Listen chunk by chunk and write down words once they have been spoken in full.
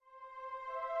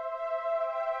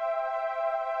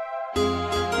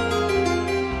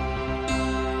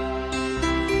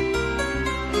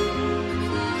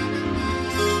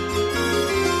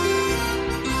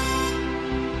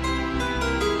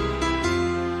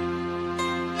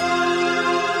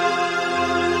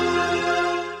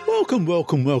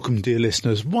Welcome, dear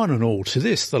listeners, one and all, to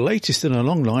this, the latest in a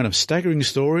long line of staggering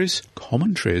stories,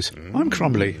 commentaries. I'm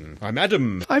Crumbly. I'm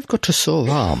Adam. I've got a sore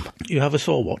arm. You have a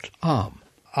sore what?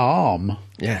 Arm?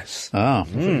 Yes. Ah.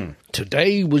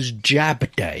 Today was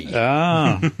jab day.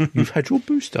 You've had your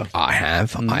booster. I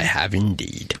have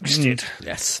indeed.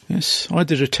 Yes. Yes, I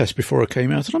did a test before I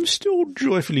came out and I'm still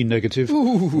joyfully negative.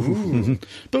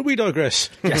 But we digress.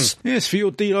 Yes. Yes, for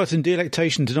your delight and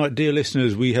delectation tonight, dear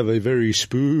listeners, we have a very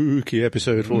spooky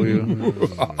episode for you.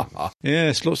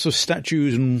 Yes, lots of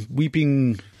statues and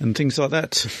weeping and things like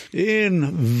that in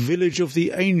Village of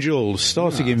the Angels,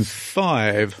 starting in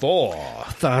 5, 4,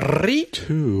 3,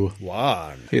 2,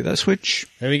 1. hit that switch.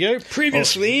 There we go.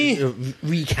 Previously,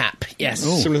 recap. Yes.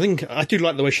 similar thing. I do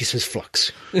like the way she says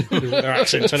flux. Their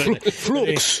accent. I don't know.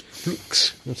 Flux.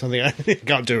 Flux. That's something I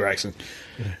can't do her accent.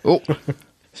 Oh,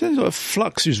 Sounds like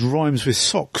flux is rhymes with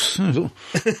socks.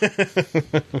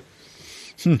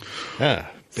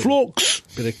 Flux.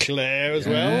 Bit of Claire as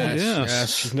well.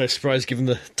 Yes. She's no surprise given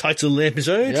the title of the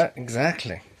episode. yeah,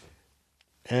 exactly.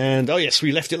 And, oh yes,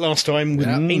 we left it last time with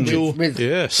Angel With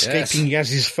Yes. escaping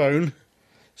Yaz's phone.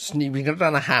 we don't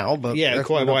know how, but Yeah,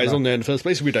 quite why it's on there in the first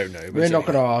place, we don't know. But We're not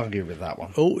going to argue with that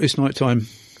one. Oh, it's night time.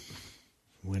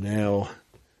 We're now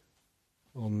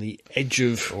on the edge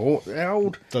of Oh, the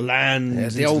old, the land. the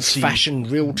into sea.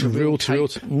 old-fashioned reel-to-reel Real.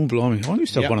 Oh, blimey. I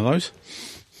used to have Yep. one of those.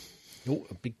 Oh,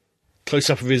 a big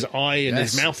close-up of his eye and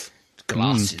his Yes. mouth.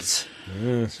 glasses.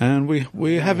 And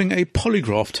we're having a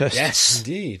polygraph test. Yes.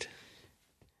 Indeed.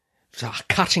 It's a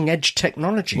cutting-edge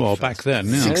technology. Well, for back then,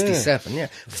 yeah. 67, yeah.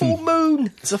 Full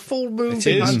moon. It's a full moon It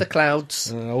behind is. the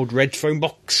clouds. Old red phone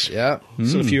box. Yeah.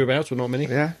 Still a few about, but not many.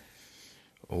 Yeah.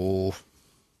 Oh.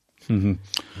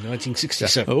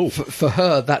 1967. Oh, For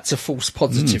her, that's a false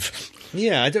positive.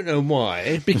 Yeah, I don't know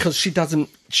why. Because she doesn't...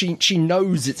 She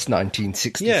knows it's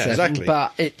 1967, Yeah, exactly.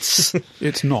 but it's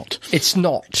it's not. it's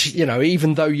not,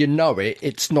 even though you know it,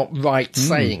 it's not right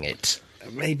saying it.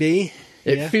 Maybe.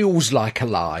 It feels like a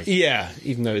lie. Yeah,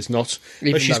 even though it's not.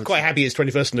 Even But she's though quite it's- happy it's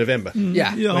 21st of November.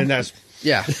 Yeah. Yeah. And that's...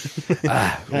 Yeah.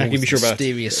 I can be sure about it.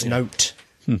 mysterious note.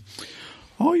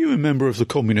 Are you a member of the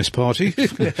Communist Party?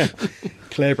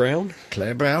 Claire Brown.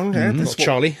 Claire Brown, yeah. Not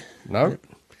Charlie. No.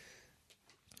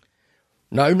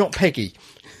 No, not Peggy.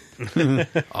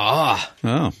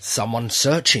 Oh, Someone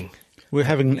searching we're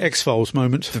having an X-Files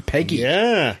moment. for Peggy.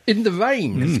 Yeah. In the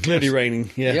rain. It's clearly raining.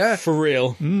 Yeah. Yeah. For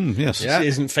real. Yes. Yeah. It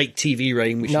isn't fake TV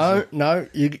rain. Which No,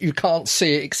 you can't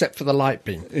see it except for the light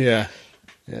beam. is, yeah.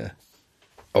 Yeah.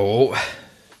 Oh.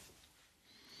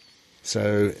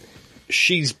 So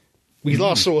she's... We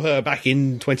last saw her back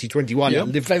in 2021 Yep.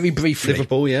 at Very briefly.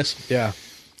 Liverpool, yes. Yeah.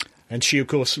 And she, of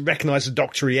course, recognised the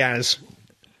Dr. Riaz.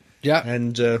 Yeah.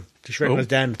 And did she recognise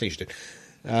Dan? I think she did.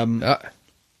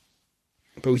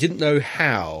 But we didn't know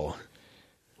how.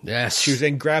 Yes. She was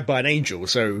then grabbed by an angel,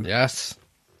 so Yes.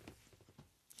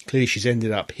 clearly she's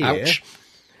ended up here. Ouch.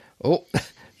 Oh,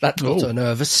 that got her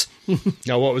nervous.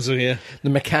 Now, what was it here? The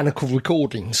mechanical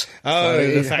recordings. Oh, So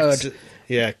the it fact... heard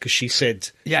Yeah, because she said...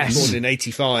 Yes. Born in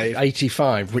 85.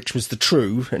 85, which was the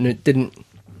true, and it didn't...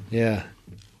 Yeah.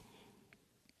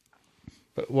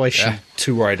 But why is she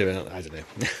too worried about it? I don't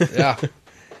know. Yeah.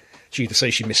 She to say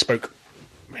she misspoke.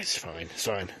 It's fine. It's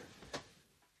fine.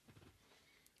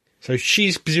 So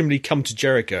she's presumably come to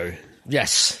Jericho.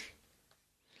 Yes.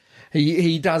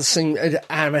 He does seem an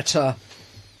amateur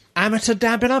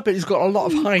dabbler, but he's got a lot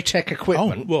of high-tech Oh,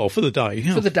 equipment. well, for the day.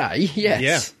 Yeah. For the day,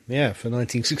 yes. Yeah, for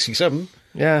 1967.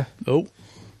 Yeah. Oh.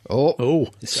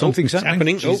 Something's It's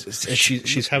happening.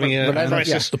 She's having a But-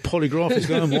 crisis. The polygraph is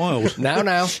going wild.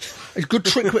 Now. A good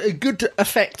trick, a good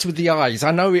effect with the eyes.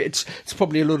 I know it's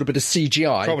probably a little bit of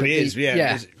CGI. Probably but is, yeah.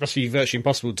 Yeah. It must be virtually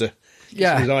impossible to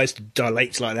Yeah. get his eyes to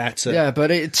dilate like that Yeah,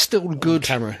 but it's still on good.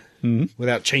 camera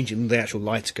without changing the actual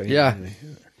light going Yeah.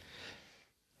 in.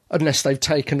 Unless they've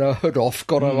taken her hood off,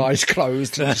 got her eyes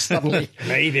closed, and suddenly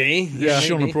Maybe. Yeah,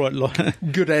 shone a bright light.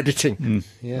 good editing.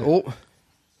 Yeah. Oh.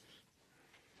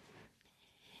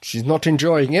 She's not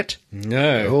enjoying it.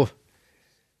 No.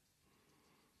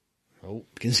 Oh. Oh,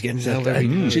 begins again now. Very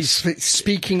nervous. She's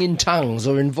speaking in tongues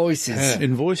or in voices.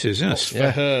 In voices, yes. For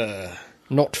her.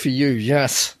 Not for you,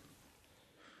 yes.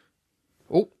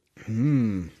 Oh.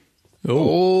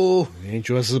 Oh. The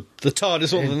angel has the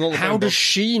TARDIS on the How does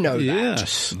she know that?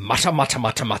 Yes. Mutter, mutter,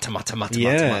 mutter, mutter, mutter, mutter,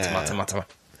 Yeah. mutter, mutter, mutter, mutter.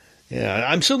 Yeah,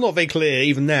 I'm still not very clear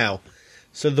even now.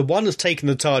 So the one that's taken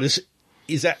the TARDIS,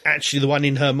 is that actually the one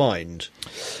in her mind?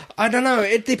 I don't know.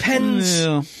 It depends.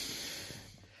 Yeah.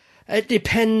 It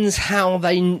depends how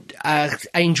they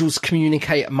angels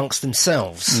communicate amongst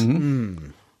themselves.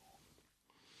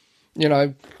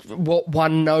 what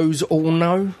one knows all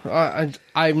know.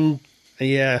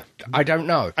 Yeah. I don't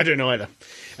know. I don't know either.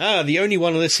 The only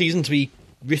one of this season to be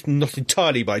written not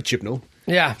entirely by Chibnall.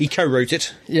 Yeah. He co-wrote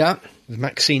it Yeah. with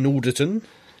Maxine Alderton,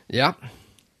 Yeah.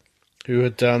 who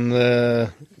had done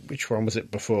which one was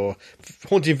it before?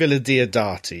 Haunting Villa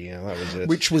Diodati. Yeah, that was it.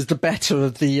 Which was the better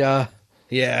of the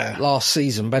yeah. last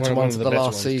season. Better One ones of the better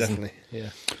last ones, season. Definitely. Yeah.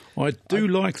 I do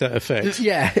like that effect.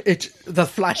 Yeah, the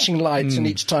flashing lights, and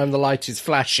each time the light is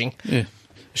flashing. Yeah.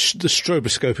 The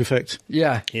stroboscope effect.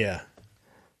 Yeah. Yeah.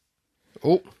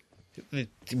 Oh,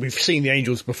 We've seen the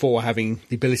Angels before having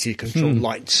the ability to control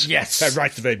lights. Yes.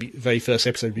 Right at the very first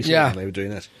episode we saw Yeah. when they were doing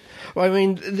that. well, I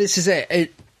mean, this is it.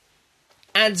 It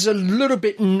adds a little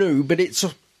bit new, but it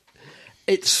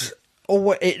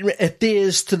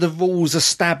adheres to the rules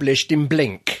established in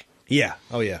Blink. Yeah.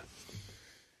 Oh, yeah.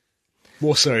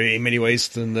 More so in many ways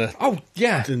than Oh,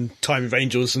 yeah. than Time of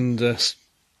Angels and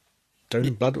Stone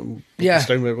and Blood. Yeah.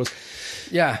 Stone, whatever it was.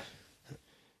 Yeah.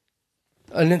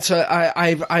 And it's,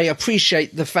 I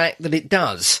appreciate the fact that it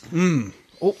does.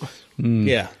 Oh,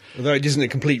 Yeah. Although it isn't a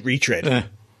complete retread.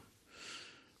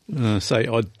 Say,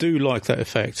 I do like that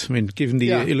effect. I mean, given the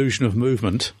Yeah. illusion of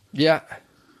movement. yeah.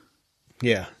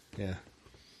 Yeah. Yeah.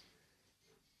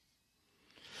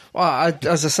 Well,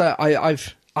 as I say,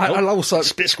 I'll also...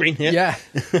 Split screen here. Yeah.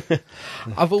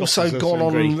 I've also Doctors gone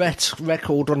also on agree.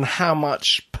 record on how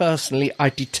much, personally, I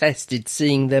detested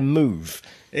seeing them move.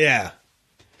 Yeah.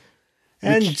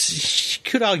 And you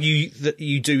could argue that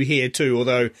you do here too,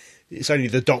 although it's only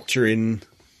the Doctor in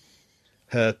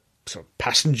her sort of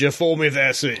passenger form, if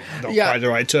that's not Yeah. quite the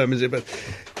right term, is it? But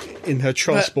in her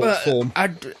transport But form.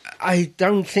 I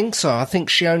don't think so. I think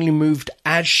she only moved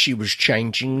as she was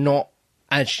changing, not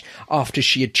after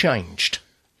she had changed.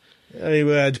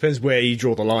 It depends where you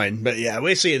draw the line. But yeah,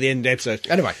 we'll see at the end of the episode.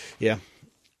 Anyway, Yeah.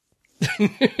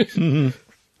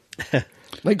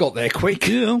 they got there quick.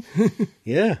 Yeah.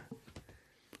 Yeah.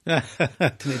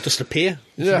 Didn't it just appear?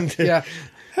 Yeah, yeah.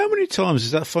 How many times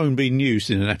has that phone been used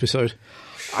in an episode?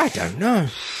 I don't know.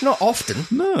 Not often.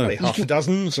 No. Probably half a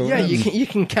dozen. So Yeah, you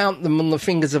can count them on the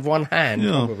fingers of one hand.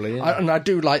 Yeah. Probably, yeah. And I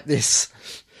do like this.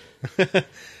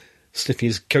 Sniffing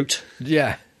his coat.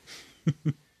 Yeah.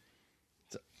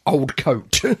 Old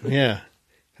coat. Yeah.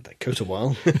 Had that coat a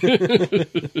while.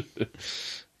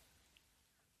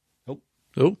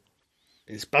 Oh.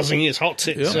 It's buzzing, it's hot,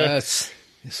 it's, Yes.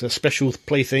 it's a special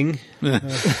plaything. Now.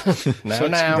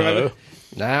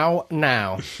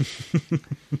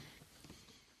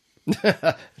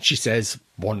 She says,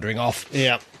 wandering off.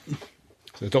 Yeah.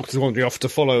 So the Doctor's wandering off to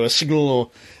follow a signal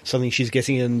or something she's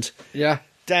getting, and Yeah.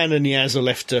 Dan and Yaz are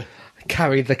left to,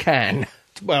 Carry the can.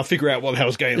 well, figure out what the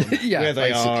hell's going on, Yeah, where they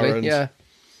basically. are, and Yeah.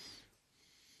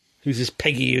 who's this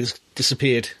Peggy who's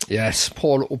disappeared. Yes,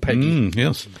 poor little Peggy.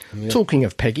 Yes. Talking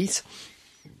of Peggies.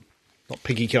 Not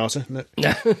Peggy Carter, no.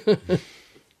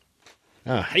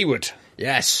 Hayward.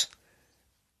 Yes.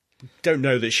 Don't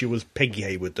know that she was Peggy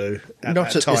Hayward, though, at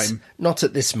that time. Not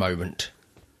at this moment.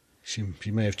 She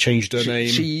may have changed her name.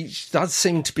 She does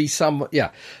seem to be someone.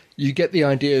 Yeah, you get the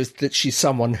idea that she's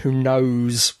someone who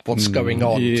knows what's going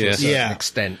on to a yes. certain Yeah.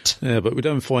 extent. Yeah, but we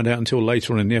don't find out until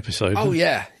later on in the episode. Oh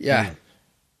yeah.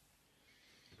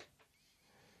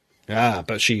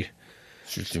 But she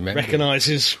She's remembering.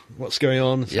 recognises what's going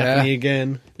on. It's Yeah. happening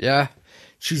again. Yeah,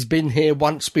 she's been here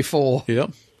once before.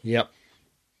 Yep. Yep.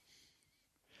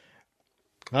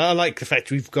 I like the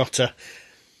fact we've got a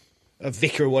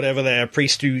vicar or whatever there, a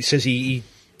priest who says he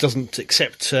doesn't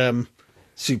accept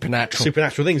Supernatural.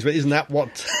 supernatural things, but isn't that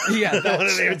what Yeah, one of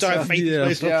that's- the entire faith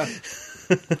is based on? Yeah.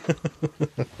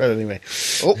 Well, anyway,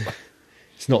 Oh,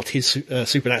 it's not his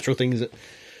supernatural thing, is it?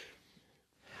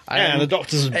 And the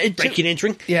Doctor's it breaking,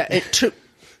 entering. Yeah, it took.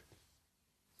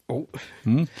 Oh.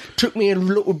 Took me a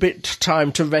little bit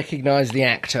time to recognise the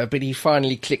actor, but he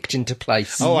finally clicked into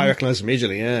place. Oh, I recognise him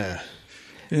immediately, yeah.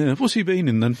 Yeah. What's he been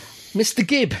in then? Mr.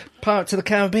 Gibb, Pirates of the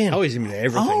Caribbean. Oh, he's in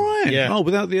everything. Oh, right. Yeah. Oh,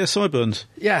 without the sideburns.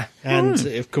 Yeah. And,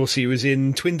 of course, he was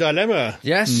in Twin Dilemma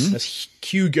Yes. as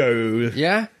Hugo.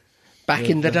 Yeah. Back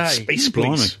in the day. Space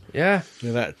Blimey. Police. Yeah.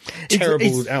 With that It's-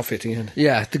 terrible outfit he had.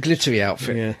 Yeah, the glittery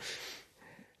outfit. Yeah.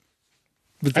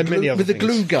 With And many other with the things.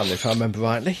 glue gun, if I remember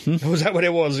rightly. Was that what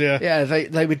it was? Yeah. Yeah,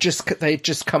 they'd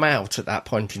just come out at that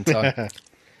point in time.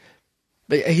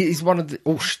 But he's one of the.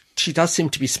 Oh, she does seem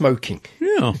to be smoking.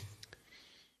 Yeah.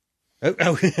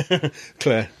 Oh,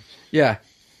 Claire. Yeah.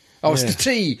 Oh, it's Yeah. the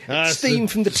tea. It's Steam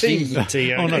from the tea.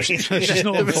 Tea, Oh, no, okay. she's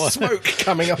not There on was fire. smoke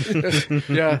coming up.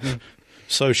 Yeah.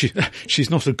 So she's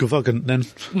not a gavugant then.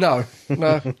 No.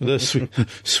 The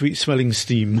sweet smelling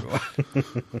steam.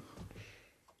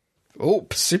 Oh,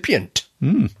 percipient.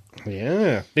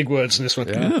 Yeah, big words in this one.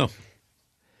 Yeah.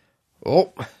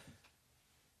 Oh,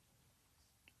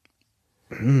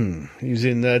 He was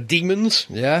in Demons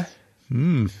yeah.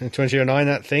 in 2009,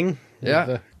 that thing. Yeah.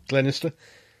 With, Glenister.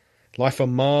 Life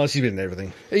on Mars, he's been in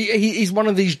everything. He's one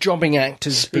of these jobbing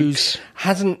actors who Spooks.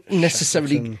 hasn't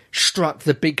necessarily Shackleton. struck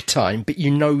the big time, but you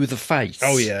know the face.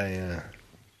 Oh, yeah.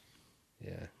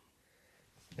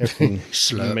 Everything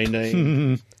Slurp. you may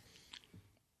name.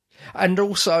 And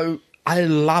also, I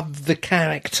love the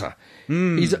character.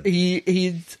 He's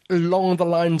along the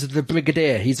lines of the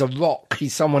Brigadier. He's a rock.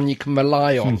 He's someone you can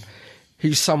rely on.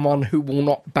 He's someone who will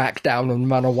not back down and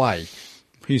run away.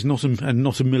 He's not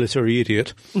a military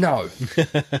idiot. No.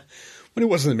 Well, he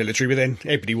wasn't in the military, but then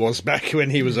everybody was back when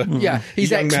he was a Yeah,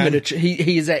 he's young man. ex-military.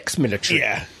 He is ex-military.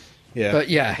 Yeah. But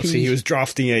yeah, I see he was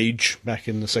drafting age back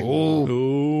in the Second War.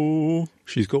 Oh,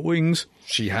 she's got wings.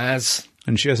 She has.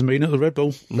 And she hasn't been at the Red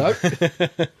Bull. No.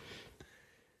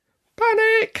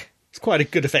 Panic! It's quite a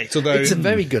good effect, although It's a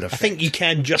very good I effect. think you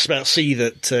can just about see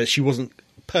that she wasn't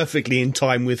perfectly in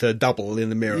time with her double in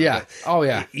the mirror. Yeah. But Oh,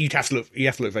 yeah. You'd have to look. You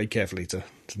have to look very carefully to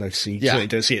notice. You Yeah. certainly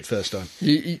don't see it first time.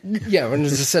 Yeah, and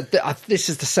as I said, this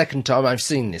is the second time I've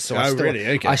seen this. So Oh, really?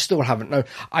 Okay. I still haven't. No,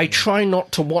 I try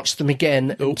not to watch them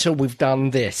again until we've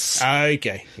done this,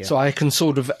 Okay. Yeah. so I can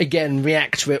sort of again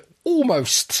react to it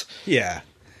almost. yeah.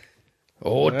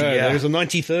 Oh dear! There was a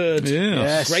 93rd Yeah.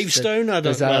 Yes, gravestone. I don't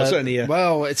there's know. Certainly.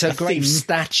 well, it's a grave theme.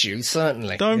 statue,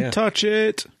 certainly. Don't touch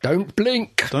it. Don't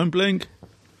blink. Don't blink.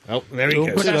 Oh, there he Oh,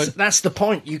 goes. But that's the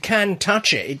point. You can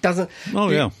touch it. It doesn't. Oh,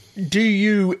 yeah. Do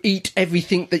you eat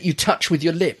everything that you touch with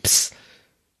your lips?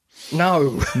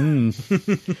 No.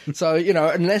 So,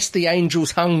 unless the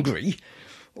angel's hungry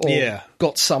or Yeah.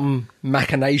 got some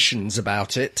machinations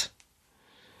about it.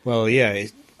 Well, yeah.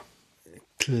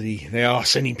 Clearly, they are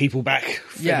sending people back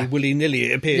fairly Yeah.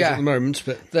 willy-nilly, it appears, Yeah. at the moment.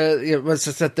 But As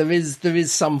I said, there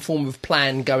is some form of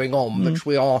plan going on, which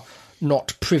we are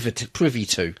not privy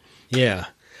to. yeah.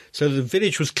 So the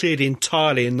village was cleared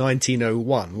entirely in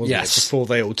 1901, wasn't Yes. it? Before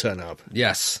they all turn up.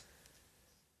 Yes.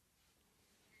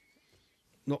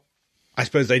 I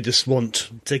suppose they just want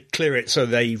to clear it so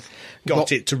they've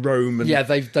got it to Rome. And Yeah,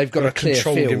 they've got a clear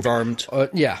controlled field. environment.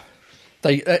 Yeah.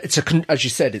 As you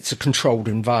said, it's a controlled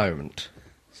environment.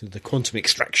 So the quantum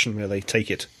extraction where they take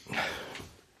it.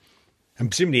 And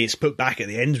presumably it's put back at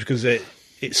the end because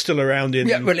it's still around in...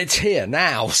 Yeah, well, it's here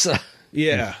now, so...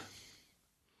 Yeah.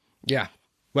 Yeah.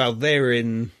 Well, they're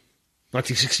in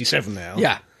 1967 now.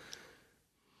 Yeah.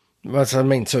 That's what I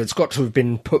mean. So it's got to have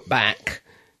been put back.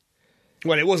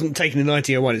 Well, it wasn't taken in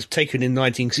 1901, it's taken in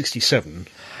 1967.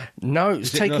 No, it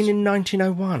was it taken not? in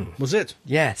 1901. Was it?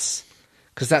 Yes.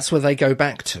 Because that's where they go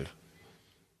back to.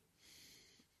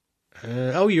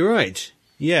 Oh, you're right.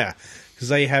 Yeah. Because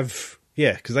they have...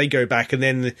 Yeah, because they go back and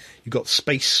then you've got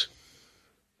space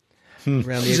around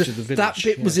the edge of the village. That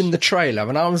bit was in the trailer,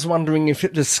 and I was wondering if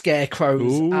it was Scarecrow's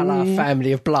a la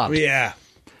Family of Blood. Yeah.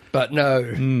 But no,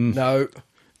 no.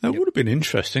 That would have been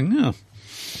interesting, yeah.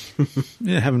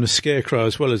 Yeah, having a scarecrow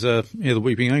as well as the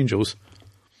Weeping Angels.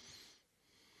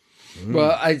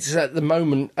 Well, it's at the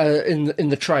moment in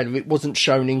the trailer, it wasn't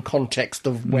shown in context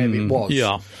of where it was.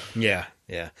 Yeah. Yeah,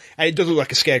 yeah. And it does look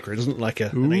like a scarecrow, it doesn't look like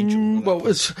an angel. Well, it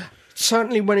was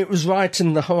certainly when it was right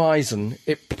in the horizon,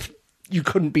 you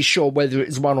couldn't be sure whether it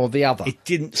was one or the other. It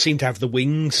didn't seem to have the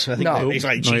wings. I think No. it's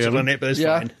like No, cheated you on it, but it's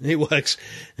Yeah. fine. It works.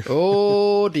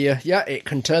 Oh dear, yeah, it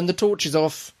can turn the torches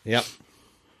off. Yep.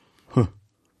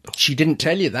 She didn't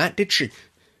tell you that, did she?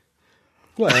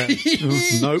 Well,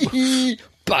 Nope.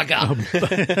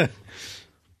 Bugger.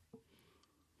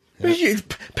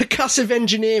 Percussive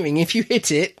engineering, if you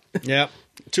hit it. yeah.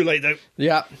 Too late, though.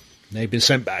 Yeah. They've been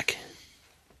sent back.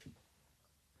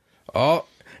 Oh,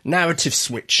 narrative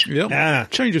switch. Yep. Ah.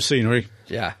 Change of scenery.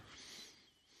 Yeah.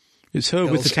 It's her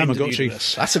with the Hell's End of the Tamagotchi.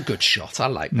 universe. That's a good shot. I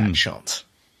like that shot.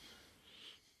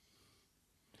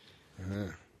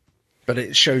 But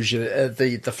it shows you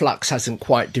the flux hasn't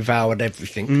quite devoured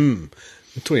everything.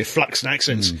 We're talking flux and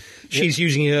accents. She's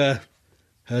using her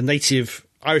native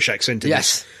Irish accent in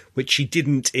Yes. this, which she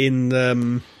didn't in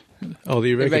Oh,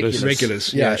 the Irregulars.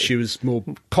 Regulars. Yeah. Yeah, she was more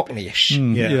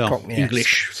Cockneyish. yeah. Cockney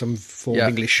English, some form Yeah. of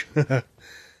English.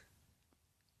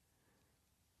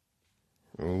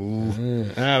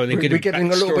 They're We're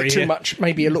getting a little bit too much,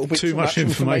 maybe a little bit Too much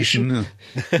information.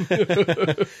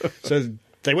 yeah. So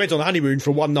they went on a honeymoon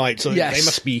for one night, so Yes. they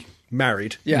must be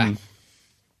married. Yeah.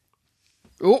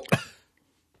 Oh,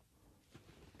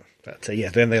 But yeah,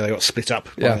 then they got split up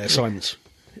by Yeah. their assignments.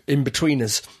 in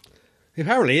betweeners.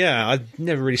 Apparently, yeah, I've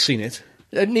never really seen it.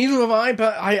 Neither have I,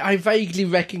 but I vaguely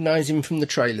recognise him from the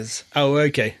trailers. Oh,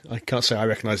 okay. I can't say I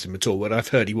recognise him at all, but I've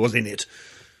heard he was in it.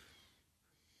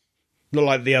 Not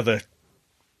like the other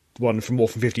one from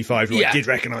Orphan 55, who I did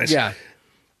recognise. Yeah.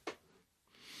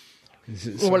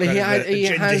 Well, he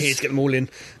agenda has here to get them all in.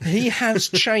 he has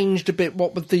changed a bit.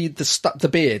 What with the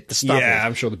beard, the stubble, Yeah,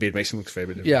 I'm sure the beard makes him look a fair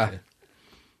bit different. Yeah.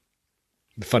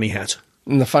 The funny hat.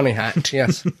 and the funny hat,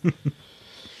 yes,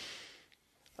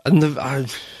 and the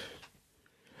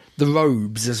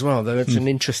robes as well. Though it's an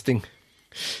interesting.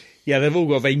 Yeah, they've all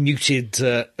got very muted,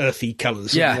 earthy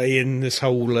colours Yeah. haven't they, in this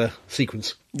whole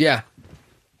sequence. Yeah,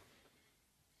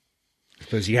 I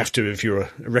suppose you have to if you're a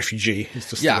refugee. It's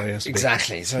just the way it yeah, has to be.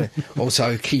 exactly. So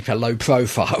also keep a low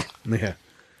profile. Yeah.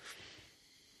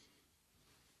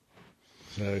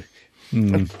 So,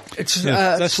 It's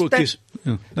that's what gives.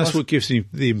 That's what gives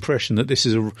the impression that this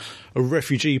is a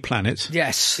refugee planet.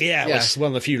 Yes, yeah, well, it's one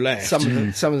of the few left.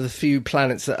 some of the few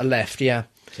planets that are left. Yeah.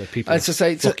 So people As I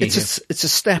say, flocking here. it's a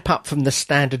step up from the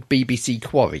standard BBC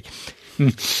quarry.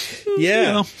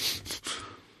 Yeah.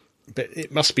 But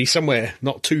it must be somewhere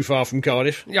not too far from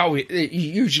Cardiff. Oh, it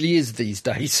usually is these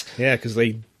days. Yeah, because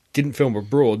they didn't film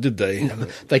abroad, did they?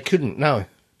 They couldn't, no.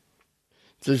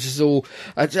 So this is all.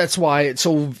 That's why it's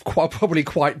all probably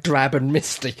quite drab and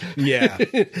misty. Yeah.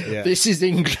 Yeah. This is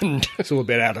England. It's all a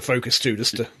bit out of focus too,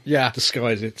 just to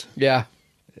disguise it. Yeah.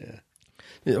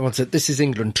 What's it? This is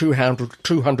England.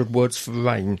 200 words for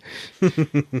rain.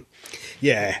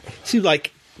 Yeah. Seems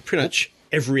like pretty much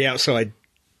every outside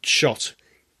shot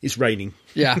is raining.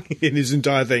 Yeah. In this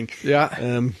entire thing.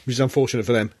 Yeah. Which is unfortunate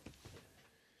for them.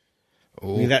 I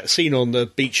mean, that scene on the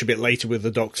beach a bit later with the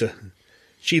doctor,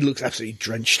 she looks absolutely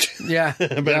drenched. Yeah.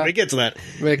 But yeah. we get to that.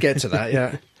 We'll get to that,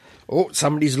 yeah. Oh,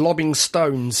 somebody's lobbing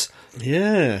stones.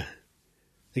 Yeah.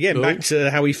 Again, back to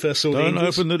how we first saw the Don't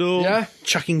Angels. open the door. Yeah.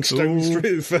 Chucking stones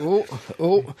through for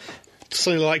Oh.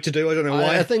 something I like to do. I don't know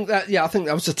why. I think that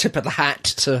was the tip of the hat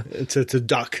to to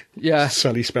duck. Yeah.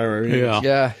 Sally Sparrow. Yeah.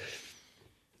 yeah.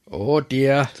 Oh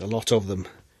dear. There's a lot of them.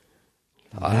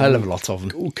 A hell of a lot of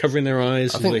them. All covering their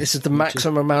eyes. I think this is the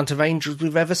maximum amount of angels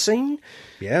we've ever seen.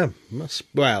 Yeah. Must.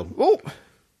 Well. Oh.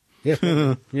 Yeah.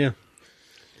 probably. Yeah.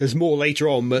 There's more later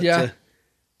on, but Yeah.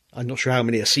 I'm not sure how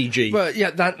many are CG. But yeah,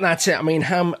 that's it. I mean,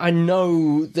 I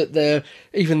know that they're,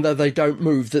 even though they don't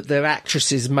move, that they're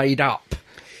actresses made up,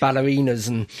 ballerinas,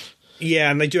 and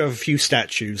Yeah, and they do have a few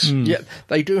statues. yeah,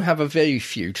 they do have a very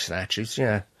few statues.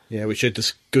 Yeah, Yeah, which are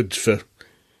just good for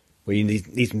where you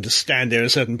need them to stand there in a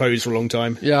certain pose for a long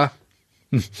time. yeah.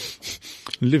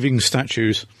 Living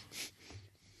statues.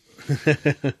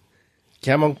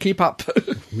 Come on, keep up.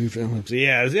 Move them. So,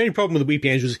 yeah, the only problem with the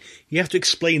Weeping Angels is you have to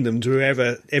explain them to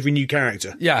every new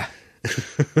character yeah,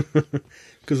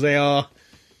 because they are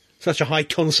such a high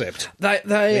concept. they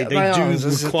do are,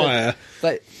 require-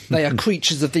 they are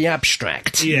creatures of the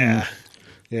abstract. Yeah,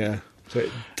 yeah. So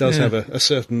it does have a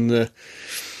certain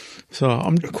So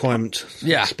I'm requirement to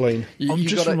Yeah. explain.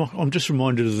 I'm just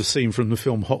reminded of the scene from the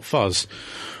film Hot Fuzz,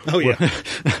 Oh yeah,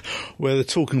 where they're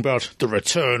talking about the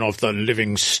return of the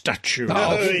living statue.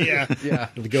 oh yeah, Yeah.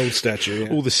 The gold statue.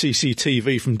 Yeah. All the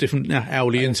CCTV from different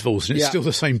hourly intervals, and it's Yeah. still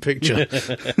the same picture.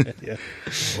 Yeah.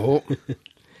 Oh,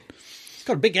 He's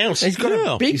got a big house. he's got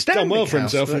Yeah. a big. He's done damn well big for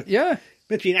house, himself. but yeah.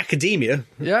 Meant to be in academia.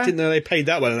 Yeah. Didn't know they paid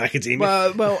that well in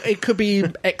academia. Well, it could be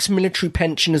ex-military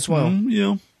pension as well.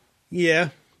 Yeah. Yeah.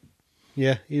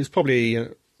 Yeah, he was probably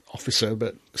an officer,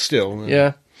 but still.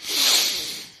 Yeah.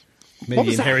 Maybe What he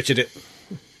was that? inherited it.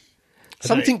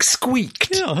 Something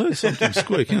squeaked. Yeah, I heard something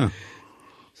squeak, yeah.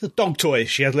 It's a dog toy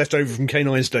she had left over from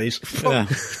K9's days. Yeah.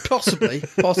 Possibly.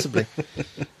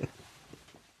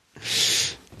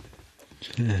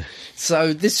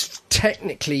 So this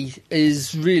technically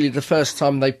is really the first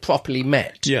time they properly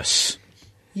met. Yes.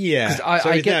 Yeah. 'Cause I so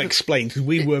it's get now the- explained, because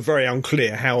we were very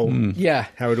unclear how Yeah.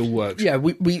 it all worked. Yeah,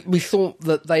 we thought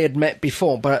that they had met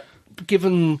before, but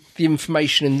given the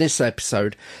information in this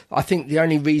episode, I think the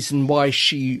only reason why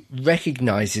she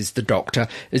recognises the Doctor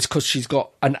is because she's got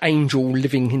an angel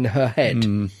living in her head.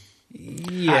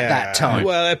 Yeah. At that time.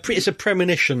 Well, it's a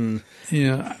premonition.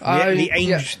 Yeah. The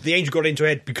angel got into her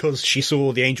head because she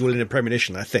saw the angel in a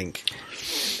premonition, I think.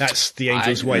 That's the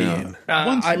angel's way in.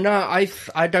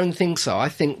 I don't think so. I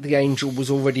think the angel was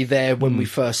already there when we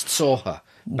first saw her.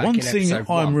 Back One in thing episode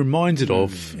I'm one. reminded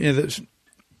of, that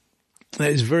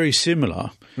is very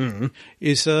similar,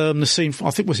 is the scene from,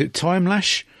 I think, was it Time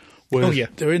Lash? Where Oh, yeah.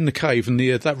 they're in the cave and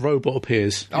that robot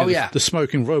appears. Oh, yeah. The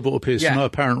smoking robot appears Yeah. for no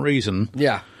apparent reason.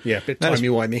 Yeah, Yeah, a bit That's-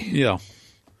 timey-wimey. Yeah.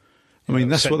 I mean,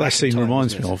 that's set what that back in scene time,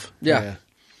 reminds isn't me it? of. yeah.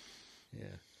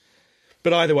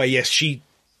 But either way, yes,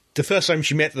 the first time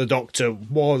she met the Doctor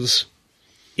was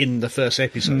in the first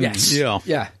episode. Yes. Yeah.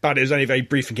 Yeah. But it was only a very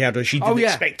brief encounter. She didn't Oh, yeah.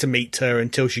 expect to meet her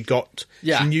until she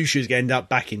Yeah. knew she was going to end up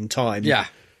back in time. Yeah.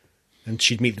 and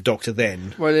she'd meet the Doctor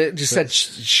then. Well, it just said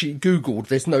she Googled.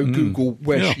 There's no Google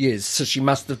where she is, so she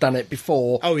must have done it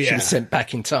before she was sent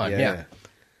back in time. Yeah.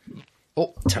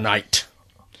 Oh, tonight.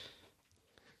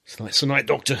 It's the Night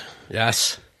Doctor.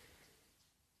 Yes.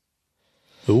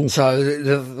 Ooh. So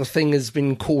the thing has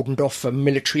been cordoned off for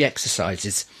military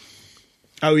exercises.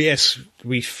 Oh, yes.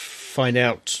 We find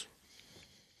out...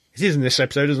 It is in this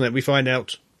episode, isn't it? We find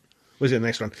out... Was it the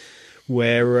next one?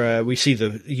 Where we see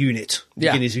the unit.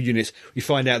 Beginnings of units. We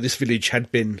find out this village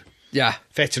had been... Yeah.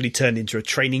 effectively turned into a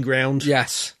training ground.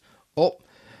 Yes. Oh,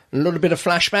 a little bit of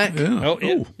flashback. Yeah. Oh,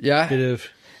 yeah. Ooh. Yeah. Bit of...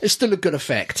 It's still a good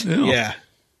effect. Yeah.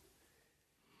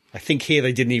 I think here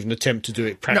they didn't even attempt to do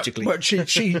it practically. No, but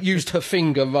she used her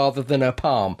finger rather than her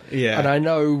palm. Yeah. And I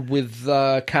know with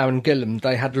Karen Gillan,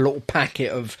 they had a little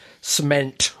packet of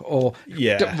cement or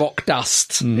rock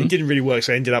dust. It didn't really work,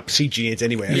 so I ended up CGing it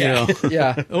anyway. Yeah.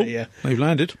 Yeah. Oh, Yeah. they've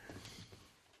landed.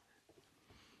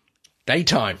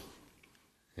 Daytime.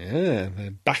 Yeah,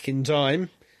 they're back in time.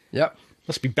 Yep.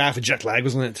 Must be bad for jet lag,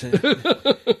 wasn't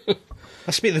it?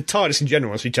 Must be the TARDIS in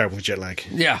general must be terrible for jet lag.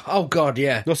 Yeah. Oh, God,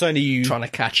 yeah. Not only you Trying to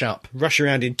catch up. rush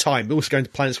around in time, but also going to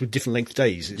planets with different length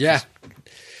days. It's Yeah. just-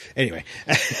 Anyway.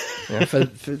 Yeah, for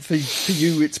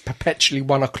you, it's perpetually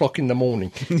 1 o'clock in the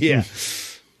morning. Yeah.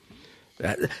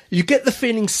 You get the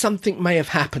feeling something may have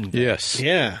happened. Yes.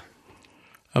 Yeah.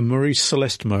 A Marie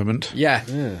Celeste moment. Yeah.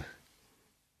 Yeah.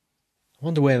 I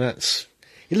wonder where that's...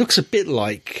 It looks a bit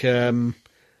like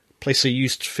place they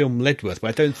used to film Ledworth, but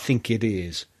I don't think it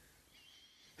is.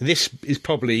 This is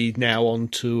probably now on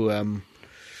to...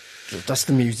 That's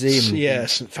the museum. yeah,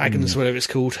 St. Fagans, whatever it's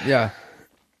called. Yeah.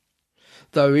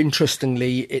 Though,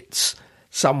 interestingly, it's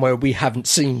somewhere we haven't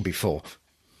seen before.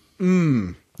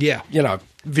 Yeah. You know,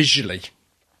 visually.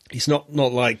 It's not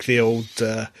like the old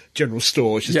general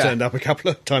store, which has turned up a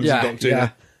couple of times in Doctor Who.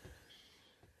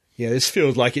 Yeah, this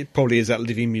feels like it probably is that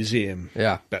living museum.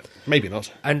 Yeah. But maybe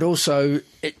not. And also,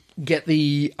 get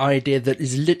the idea that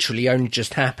it's literally only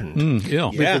just happened. Yeah.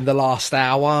 Within the last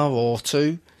hour or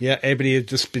two. Yeah, everybody had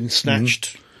just been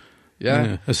snatched.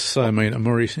 Yeah. As I say, I mean, a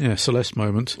Marie Celeste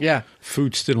moment. Yeah.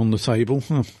 Food still on the table.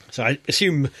 Huh. So I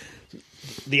assume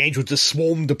the angel just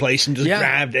swarmed the place and just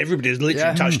grabbed everybody, just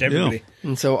literally touched everybody.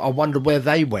 And so I wonder where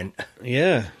they went.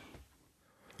 Yeah.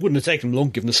 Wouldn't have taken them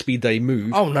long given the speed they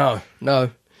move. Oh,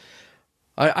 no.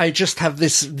 I just have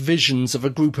this visions of a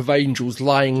group of angels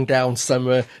lying down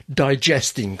somewhere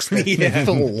digesting full,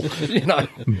 you know.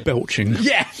 Belching.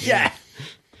 Yeah.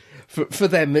 For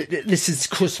them, this is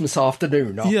Christmas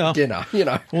afternoon after dinner, you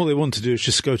know. All they want to do is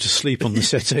just go to sleep on the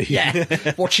settee.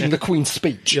 Yeah, watching the Queen's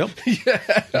speech. Yep.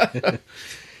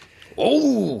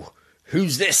 Oh,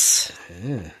 who's this?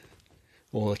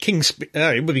 Or the King's...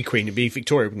 it would be Queen, it'd be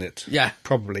Victoria, wouldn't it? Yeah.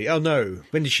 Probably. Oh, no.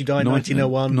 When did she die?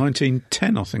 1901?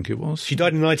 1910, I think it was. She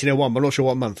died in 1901, but I'm not sure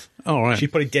what month. Oh, right. She's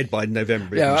probably dead by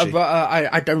November, Yeah, isn't she? but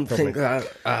I don't think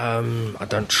that... I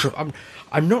don't...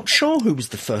 I'm not sure who was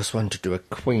the first one to do a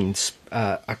Queen's...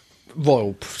 a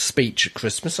royal speech at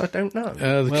Christmas. I don't know.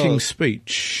 The King's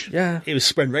speech. Yeah. It was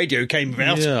when radio came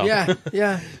about.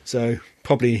 Yeah. So,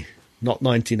 probably not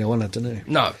 1901, I don't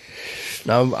know.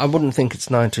 No, I wouldn't think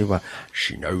it's 91.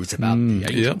 She knows about the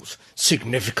angels.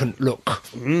 Significant look.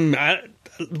 The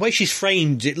way she's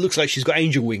framed, it looks like she's got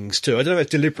angel wings too. I don't know if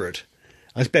it's deliberate.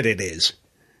 I bet it is.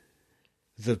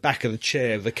 The back of the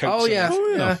chair, the coat. Oh,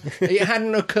 yeah. It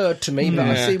hadn't occurred to me, but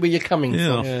I see where you're coming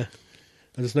from. Yeah.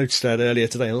 I just noticed that earlier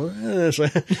today. It's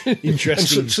And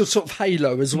interesting. sort of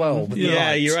halo as well. with the Yeah,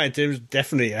 lights. you're right. There's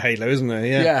definitely a halo, isn't there?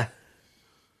 Yeah.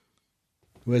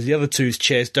 Whereas the other two's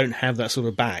chairs don't have that sort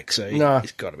of back, so No.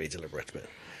 it's got to be deliberate. But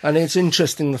And it's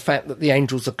interesting the fact that the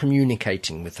angels are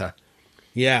communicating with her.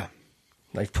 yeah,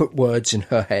 They've put words in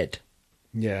her head.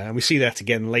 yeah, and we see that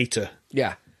again later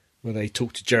Yeah. where they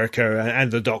talk to Jericho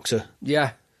and the Doctor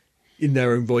Yeah. in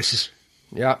their own voices.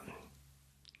 Yeah.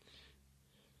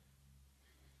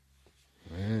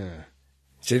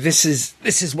 So this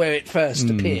is where it first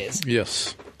appears.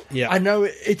 Yes. Yeah, I know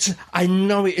it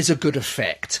is a good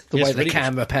effect the Yes, way the really good.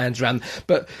 camera pans around,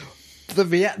 but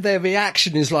their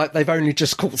reaction is like they've only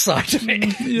just caught sight of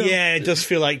it. Yeah, it does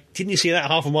feel like, didn't you see that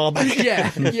half a mile back?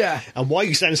 yeah. And why are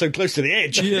you standing so close to the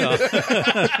edge?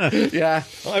 Yeah.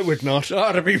 I would not.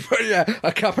 I'd be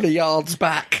a couple of yards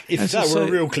back. If As that I were a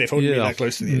say- real cliff, I wouldn't be Yeah. that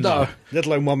close to the edge. No. Let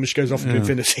alone one which goes off into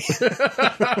infinity.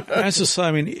 As I say,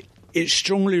 I mean, it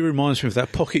strongly reminds me of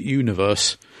that Pocket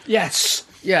Universe Yes.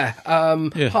 Yeah.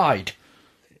 Hyde.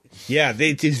 Yeah,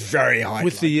 it is very high.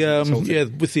 with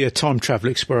the time travel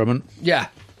experiment. Yeah.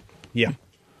 Yeah.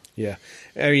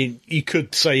 I mean, you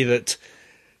could say that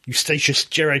Eustachius,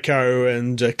 Jericho,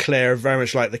 and Claire are very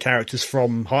much like the characters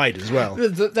from Hyde as well.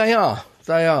 They are.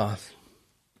 They are.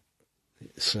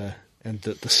 It's and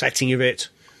the setting of it.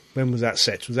 When was that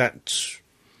set? Was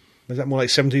that more like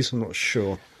 70s? I'm not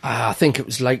sure. I think it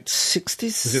was late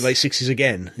 60s. Was it late 60s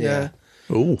again? Yeah.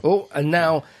 Oh, Oh, and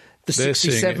now the They're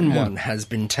seeing 67 it, yeah. one has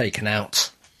been taken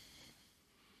out.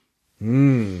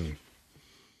 But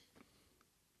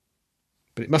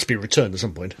it must be returned at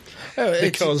some point.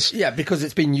 Because because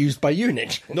it's been used by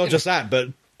Unit. not just that, but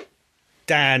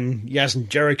Dan, Yaz, and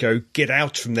Jericho get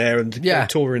out from there and go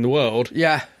touring the world.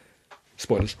 Yeah.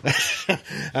 Spoilers.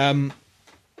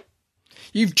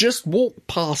 You've just walked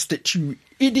past it, you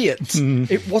idiots.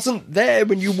 It wasn't there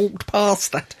when you walked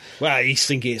past that. Well, he's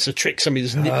thinking it's a trick. Somebody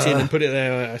just nipped in and put it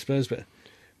there, I suppose. But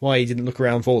why he didn't look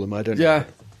around for them, I don't know. Yeah.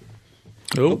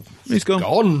 oh, he's gone.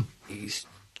 Gone. He's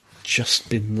just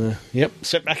been,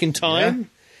 set back in time. Yeah.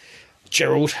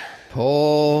 Gerald.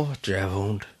 Poor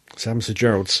Gerald. Sam Sir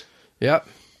Gerald's. Yep.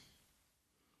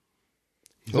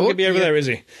 He's not going to be over there, is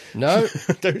he? No.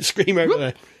 Don't scream over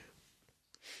there.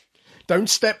 Don't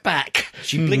step back.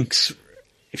 She blinks.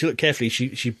 If you look carefully,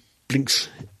 she blinks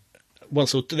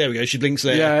once or there we go. She blinks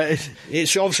there. Yeah.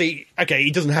 It's obviously okay.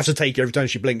 He doesn't have to take her every time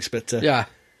she blinks, but Yeah.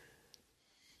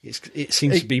 it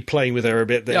seems to be playing with her a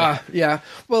bit there. Yeah, yeah.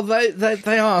 Well,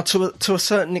 they are to a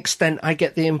certain extent. I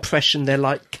get the impression they're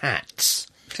like cats.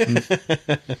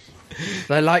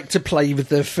 They like to play with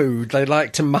their food. They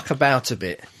like to muck about a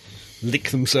bit. Lick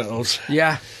themselves.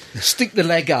 Yeah, stick the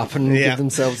leg up and give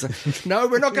themselves. No,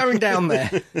 we're not going down there.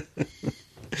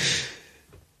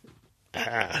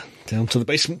 Down to the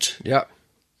basement. Yep.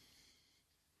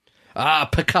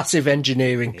 Percussive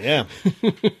engineering. Yeah.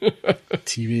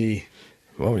 TV.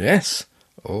 Oh yes.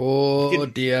 Oh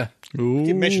dear.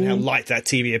 Didn't mention how light that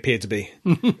TV appeared to be.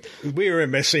 We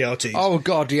remember CRTs. Oh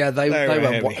god, yeah. They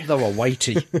were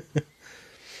weighty.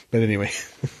 But anyway,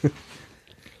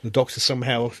 the Doctor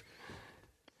somehow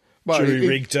Well,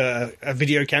 jury-rigged a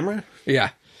video camera.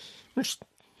 Yeah.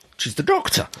 She's the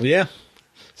Doctor. Yeah.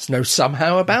 There's no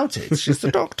somehow about it. It's just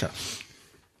the Doctor.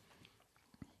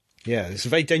 Yeah, it's a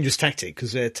very dangerous tactic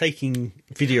because they're taking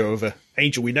video of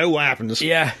Angel. We know what happens.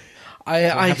 Yeah. What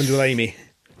happened with Amy?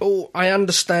 Oh, I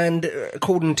understand,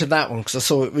 according to that one, because I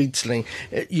saw it recently,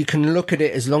 you can look at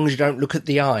it as long as you don't look at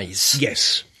the eyes.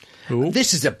 Yes. Ooh.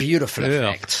 This is a beautiful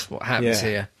effect, what happens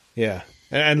here. Yeah.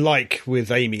 And like with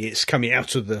Amy, it's coming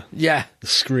out of the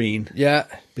screen,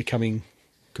 becoming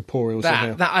corporeal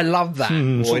somehow. That I love that.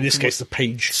 Or in this case, the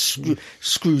page.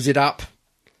 Screws it up.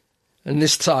 And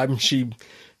this time she...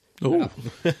 Oh,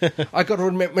 I got to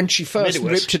admit, when she first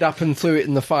ripped it up and threw it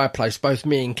in the fireplace, both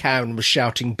me and Karen were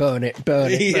shouting, burn it,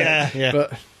 burn it, burn it. Yeah.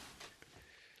 But...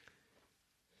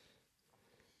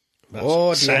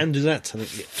 That's sand, is that?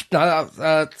 No,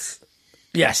 that's...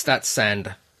 Yes, that's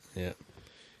sand. Yeah.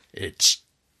 It's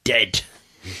dead.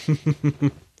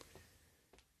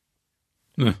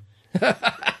 Yeah.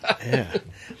 I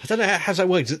don't know how that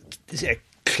works. Is it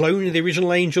a clone of the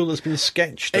original Angel that's been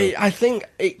sketched? I think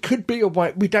it could be a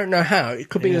way. We don't know how. It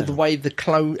could be the way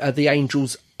the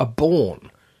angels are born.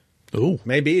 oh,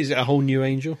 Maybe. Is it a whole new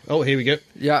Angel? Oh, here we go.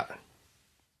 Yeah.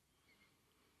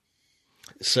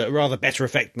 It's a rather better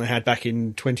effect than I had back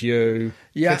in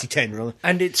 2010, rather.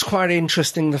 And it's quite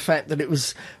interesting the fact that it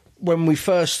was, when we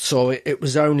first saw it, it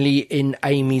was only in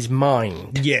Amy's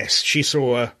mind. Yes, she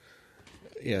saw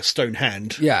a stone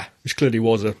hand. Yeah. Which clearly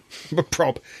was a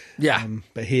prop. Yeah.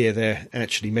 But here they're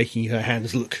actually making her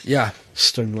hands look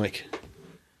stone-like.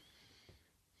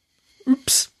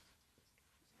 Oops.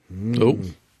 oh,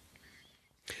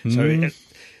 So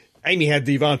Amy had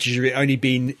the advantage of it only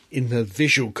being in the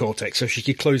visual cortex, so she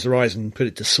could close her eyes and put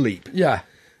it to sleep. Yeah.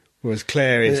 Whereas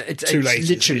Claire is too late.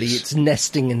 It's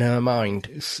nesting in her mind.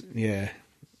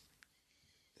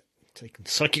 Taking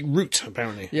psychic root,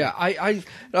 apparently. Yeah, I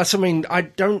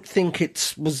don't think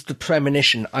it was the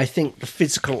premonition. I think the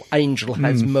physical angel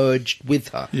has merged with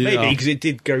her. Yeah. Maybe, because it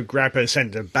did go grab her and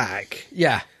send her back.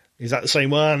 Yeah. Is that the same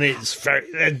one? It's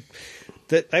very...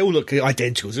 They all look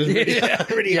identical, so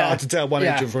it's really hard to tell one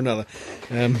angel from another.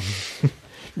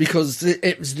 Because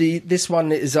it was this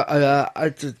one is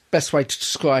the best way to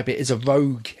describe it is a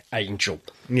rogue angel.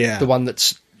 Yeah. The one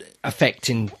that's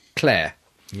affecting Claire.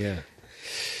 Yeah.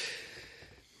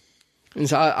 And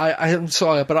so I'm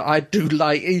sorry, but I do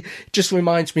like it. Just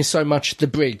reminds me so much of the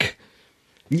Brig.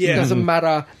 Yeah. It doesn't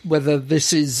matter whether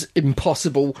this is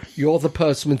impossible. You're the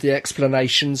person with the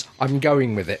explanations. I'm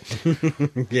going with it.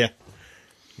 Yeah.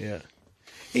 Yeah.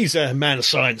 He's a man of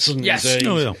science, isn't he? Yes.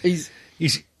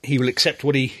 He will accept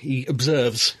what he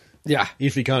observes. Yeah.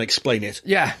 If he can't explain it.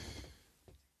 Yeah.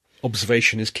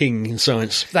 Observation is king in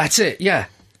science. That's it, yeah.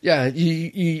 Yeah,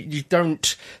 you don't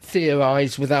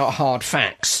theorise without hard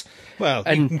facts. Well,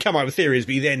 you can come up with theories,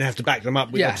 but you then have to back them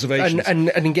up with observations. And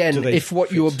again, Do they if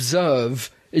what you fit? observe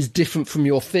is different from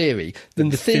your theory, then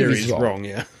the theory's Theory's wrong,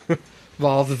 yeah.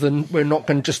 rather than we're not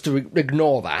going just to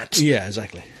ignore that. Yeah,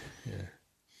 exactly. Yeah.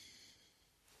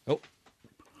 Oh.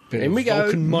 Bit In of we go.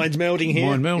 Vulcan mind melding here.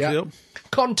 Mind melt, Yeah. yep.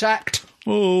 Contact.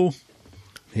 Oh,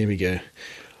 Here we go.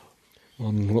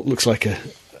 On what looks like a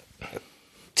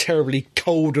terribly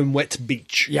cold and wet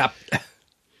beach. Yep.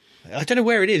 I don't know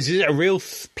where it is. Is it a real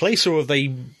place, or have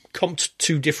they comped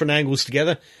two different angles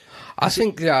together? I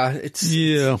think it's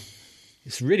yeah.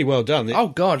 It's really well done. Oh,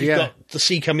 God, You've yeah. got the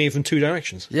sea coming in from two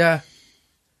directions. yeah.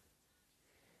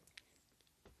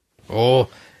 Oh,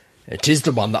 it is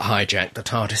the one that hijacked the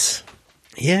TARDIS.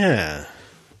 Yeah.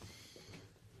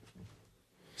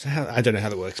 So I don't know how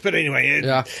that works, but anyway,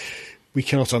 Yeah. we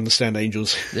cannot understand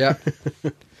angels. Yeah.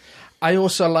 I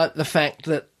also like the fact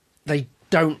that they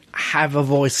don't have a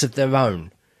voice of their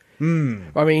own.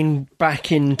 I mean,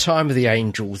 back in Time of the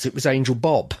Angels, it was Angel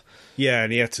Bob. Yeah,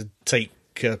 and he had to take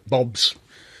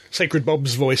Sacred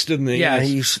Bob's voice, didn't he? Yeah, Yes.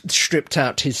 he stripped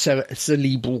out his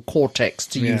cerebral cortex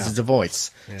to use as a voice.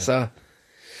 Yeah. So,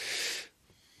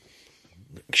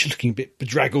 She's looking a bit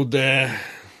bedraggled there.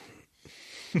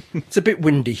 it's a bit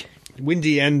windy.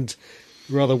 Windy and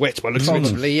rather wet by the looks of it.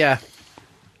 Probably, yeah.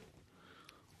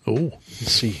 Oh,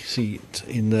 See it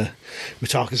in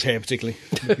Mitaka's hair particularly.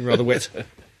 Looking rather wet.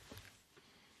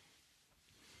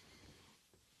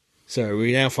 So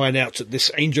we now find out that this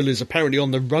angel is apparently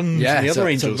on the run Yeah, from the other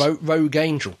it's angels. a rogue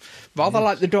angel. Rather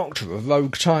like the Doctor, a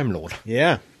rogue Time Lord.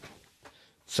 Yeah.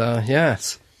 So,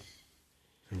 yes.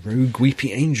 A rogue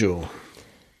weepy angel.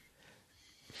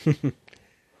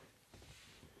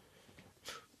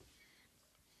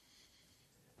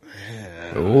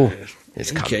 Oh,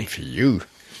 it's coming Okay. for you.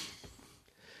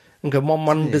 And one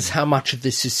wonders how much of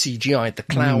this is CGI. The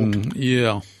cloud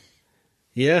yeah.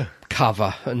 Yeah.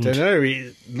 cover and Don't know.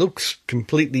 It looks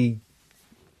completely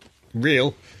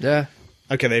real. yeah.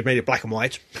 Okay, they've made it black and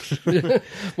white.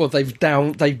 Well, they've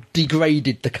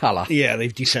degraded the colour. Yeah,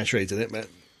 they've desaturated it, but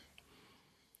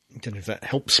I don't know if that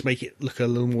helps make it look a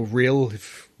little more real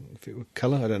if it were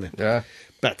colour. I don't know. Yeah.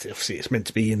 But obviously it's meant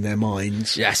to be in their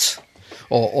minds. Yes.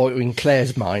 Or in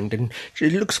Claire's mind, and she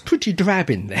looks pretty drab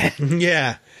in there.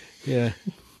 Yeah. Yeah.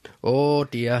 Oh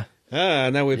dear.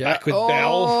 Now we're back with oh,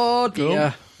 Bell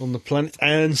dear. on the planet,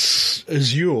 and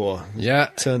Azure Yeah.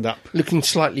 turned up. Looking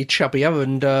slightly chubbier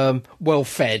and well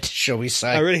fed, shall we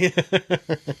say? Oh, really?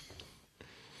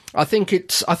 I think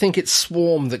it's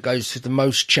Swarm that goes through the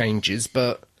most changes,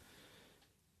 but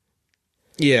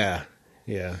Yeah.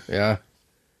 Yeah. yeah.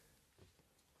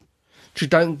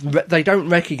 They don't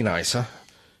recognise her.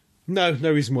 No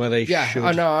reason why they Yeah, should.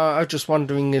 I know. I was just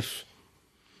wondering if,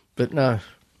 but no.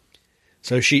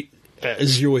 So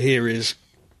Azure here is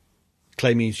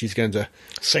claiming she's going to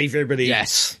save everybody.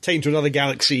 Yes. Take them to another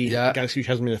galaxy. Yeah. A galaxy which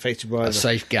hasn't been affected by A the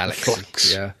safe galaxy.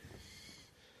 flux.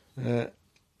 Yeah.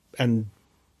 And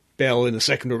Bell in a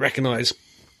second will recognise,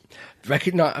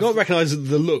 Recognise. not recognise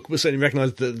the look, but certainly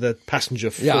recognise the passenger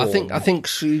form. Yeah, I think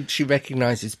she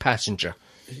recognises passenger.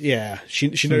 Yeah,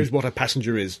 she knows what a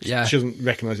passenger is. Yeah. She doesn't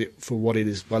recognise it for what it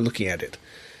is by looking at it.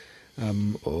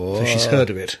 So she's heard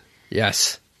of it.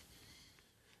 Yes.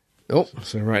 Oh,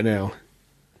 So right now,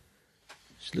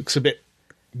 she looks a bit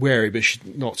wary, but she's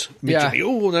not immediately, Yeah.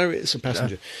 oh no, it's a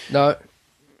passenger. no.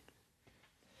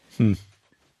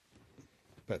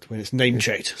 But when it's name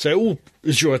checked, so all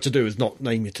Azure had to do is not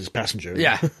name it as passenger.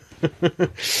 Yeah.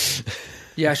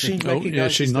 Yeah, she Oh, recognises yeah,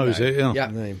 she the knows name. it, yeah. Yeah.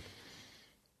 Name.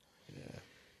 Yeah.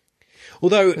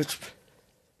 Although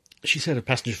she said of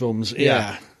passenger films,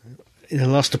 Yeah. in her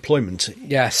last deployment,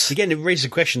 Yes. again, it raises a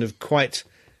question of quite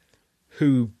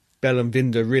who Bell and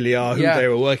Vinda really are, who Yeah. they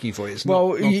were working for. It's Well,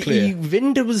 not clear.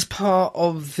 Vinda was part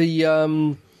of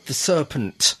the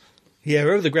Serpent. Yeah,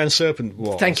 whoever the Grand Serpent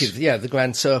was. Thank you. Yeah, the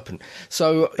Grand Serpent.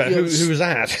 So, But who was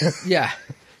that? yeah,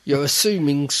 you're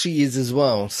assuming she is as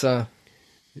well. So,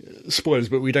 Spoilers,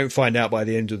 but we don't find out by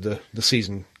the end of the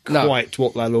season No. quite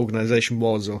what that organisation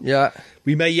was. Or yeah,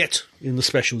 we may yet in the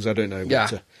specials. I don't know. But,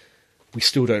 Yeah. we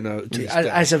still don't know. To this day.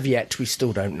 as of yet, we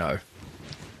still don't know.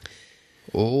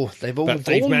 Oh, they've all But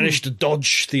they've gone. managed to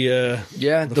dodge the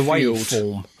Yeah, the field.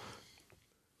 waveform.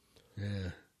 Yeah.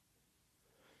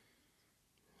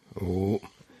 Oh,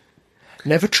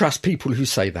 never trust people who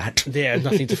say that. Yeah,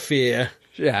 nothing to fear.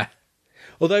 Yeah,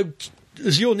 Although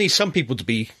Azure needs some people to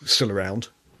be still around,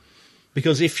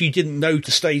 because if you didn't know to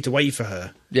stay to wait for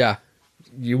her, yeah,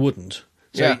 you wouldn't.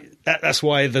 So Yeah. that's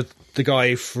why the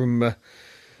guy from the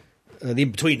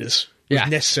Inbetweeners was Yeah.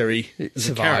 necessary It as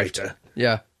survived. a character,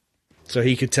 yeah. so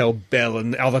he could tell Bell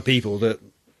and other people that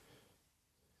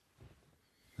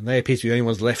And they appear to be the only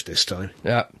ones left this time.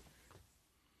 Yeah.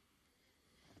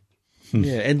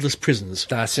 Yeah, endless prisons.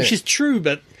 That's Which it. is true,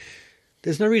 but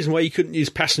there's no reason why you couldn't use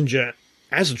passenger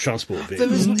as a transport vehicle.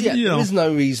 There is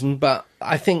no reason, but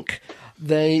I think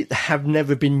they have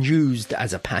never been used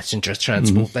as a passenger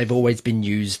transport. They've always been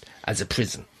used as a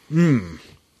prison.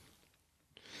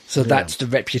 So that's the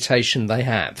reputation they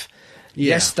have.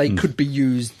 Yeah. Yes, they could be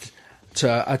used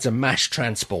as a mass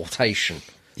transportation.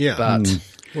 Yeah. But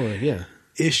Well, yeah.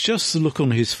 It's just the look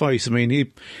on his face. I mean,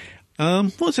 he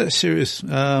what's that series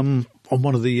on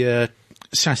one of the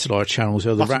satellite channels?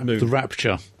 The Button Moon. the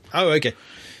Rapture. Oh, okay.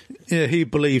 Yeah, he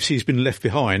believes he's been left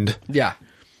behind. yeah.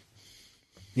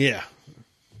 Yeah.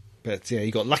 But, yeah, he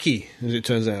got lucky, as it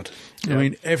turns out. I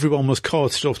mean, everyone was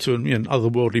casted off to an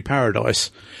otherworldly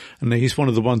paradise, and he's one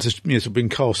of the ones that's been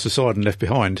cast aside and left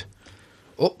behind.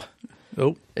 Up.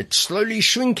 Oh, It's slowly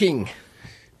shrinking.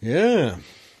 Yeah.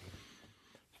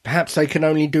 Perhaps they can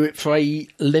only do it for a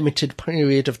limited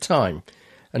period of time,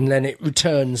 and then it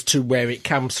returns to where it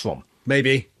comes from.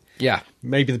 Maybe. Yeah.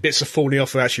 Maybe the bits are falling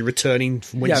off are actually returning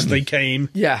from whence they came.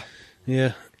 Yeah.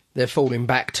 Yeah. They're falling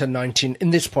back to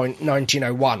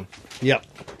 1901. Yep.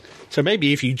 So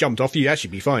maybe if you jumped off, you'd actually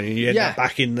be fine, and you end Yeah. up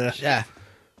back in the Yeah.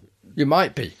 You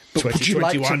might be. But would you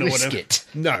like to 2021 or risk whatever. it?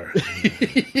 No.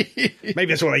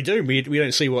 Maybe that's what they do. We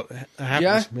don't see what happens.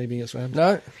 Yeah. Maybe that's what happens.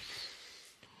 No.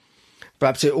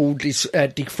 Perhaps it all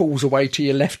falls away to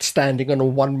your left, standing on a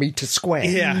 1 metre square.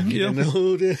 Yeah. Yeah.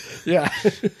 Yeah.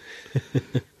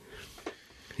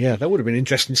 Yeah, that would have been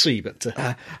interesting to see, but...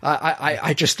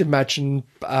 I just imagine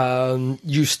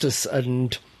Eustace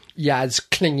and Yaz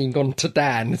clinging on to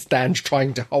Dan as Dan's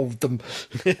trying to hold them.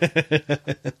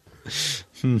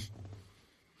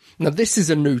 Now, this is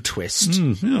a new twist.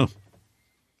 yeah.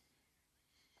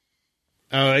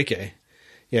 Oh, okay.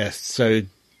 Yes, so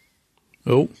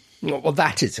Oh, Well,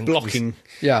 that isn't. blocking...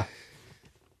 Yeah.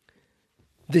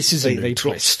 This is a new They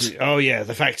twist. blocked... Oh, yeah,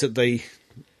 the fact that they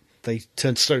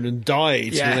turned stone and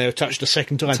died Yeah. when they were touched a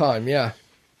second time. Time, yeah.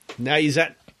 Now, is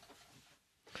that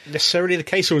necessarily the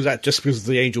case, or is that just because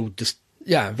the angel just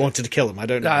Yeah. wanted to kill them? I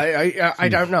don't know. I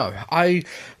don't know.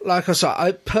 Like I said,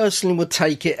 I personally would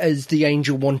take it as the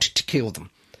angel wanted to kill them.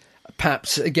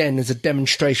 Perhaps again as a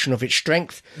demonstration of its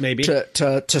strength. Maybe.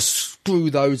 to screw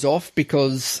those off,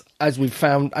 because as we've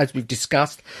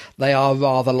discussed, they are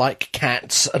rather like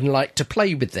cats and like to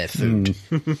play with their food.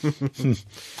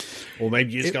 Or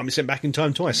maybe you just can't be sent back in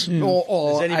time twice.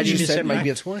 Or Has anybody as you been said, sent maybe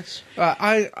back twice?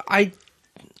 I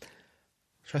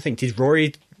So I think, did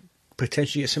Rory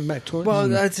potentially get sent back twice? well,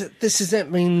 this is it. I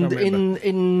mean, Can't remember.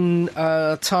 in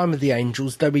Time of the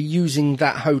Angels, they were using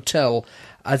that hotel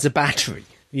as a battery.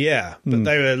 Yeah, but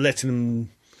they were letting him,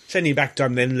 sending him back in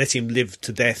time, then letting him live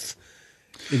to death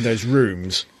in those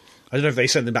rooms. I don't know if they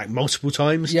sent them back multiple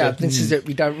times. Yeah, to- this is it.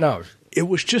 We don't know. it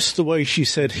was just the way she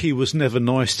said he was never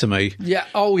nice to me. Yeah.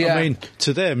 Oh, yeah. I mean,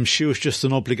 to them, she was just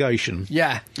an obligation.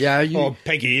 Yeah. Yeah. Oh,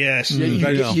 Peggy, yes.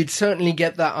 You'd certainly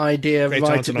get that idea Great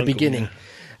right aunt at and the uncle, beginning.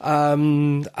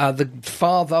 The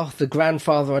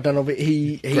grandfather, I don't know, but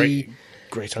he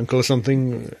Great uncle or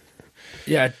something.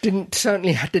 didn't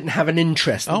have an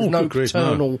interest. There was Oh, no good grief, no.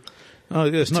 paternal. Oh,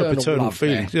 there's no Paternal paternal love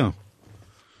feelings, there. yeah.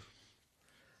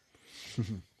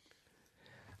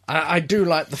 I do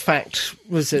like the fact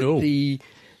was that Oh.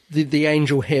 the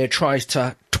angel here tries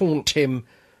to taunt him.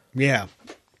 Yeah.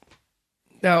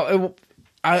 Now,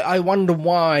 I wonder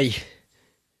why.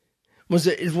 Was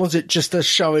it just a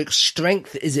show of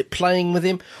strength? Is it playing with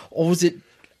him, or was it,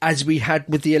 as we had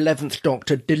with the 11th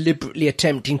Doctor, deliberately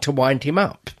attempting to wind him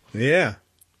up? Yeah.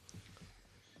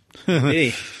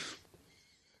 Hey.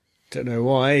 Don't know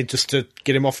why, just to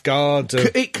get him off guard,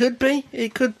 It could be.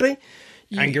 It could be.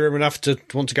 anger him enough to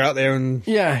want to go out there and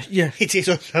Yeah, yeah. hit it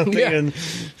or something. Yeah. And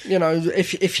You know,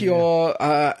 if you're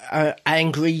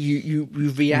angry, you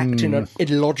react in an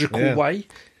illogical Yeah. way.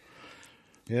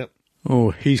 Yep.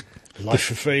 Oh, Life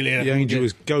for failure. the angel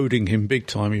was goading him big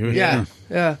time. Yeah.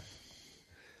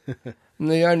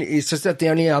 And it's just that the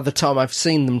only other time I've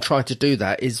seen them try to do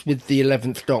that is with the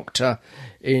 11th Doctor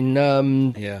in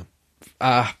Yeah.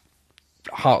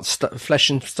 Flesh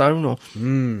and Stone,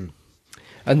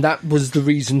 and that was the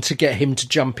reason to get him to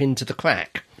jump into the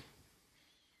crack,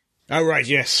 Oh, right,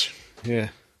 yes. Yeah.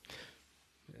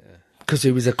 because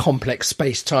it was a complex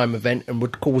space-time event and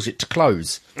would cause it to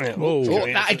close. Yeah. Oh,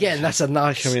 That again, that's a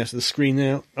nice. Coming out to the screen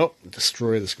now. Oh,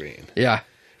 destroy the screen. Yeah,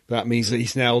 That means that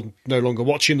he's now no longer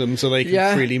watching them, so they can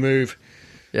Yeah. freely move.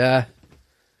 yeah.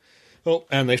 Oh,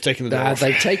 and they've taken the door off.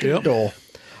 They've taken the door.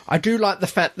 I do like the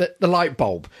fact that the light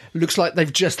bulb looks like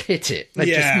they've just hit it. They've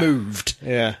Yeah. just moved.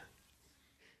 Yeah.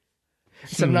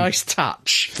 It's a nice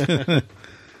touch.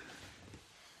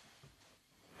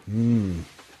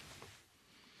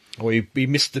 We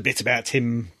missed the bit about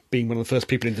him being one of the first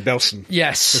people into Belsen.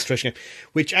 Yes.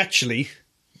 Which actually,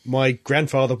 my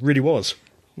grandfather really was.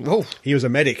 Oh, He was a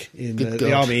medic in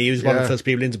the army. He was one of the first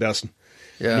people into Belsen.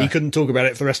 yeah. And he couldn't talk about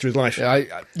it for the rest of his life. Any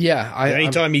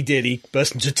Anytime he did, he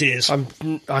burst into tears.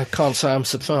 I can't say I'm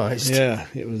surprised. Yeah,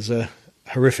 it was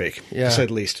horrific, Yeah. to say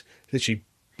the least. Literally,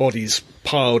 bodies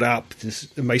piled up,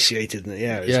 just emaciated. And,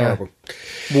 it was horrible.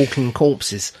 Walking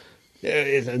corpses.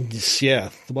 The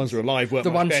ones who were alive weren't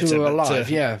The much ones better, who were but, alive,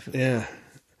 yeah.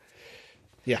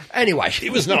 Yeah. Anyway.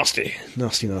 It was nasty.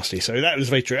 Nasty. So that was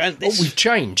very true. And Oh, we've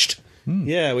changed.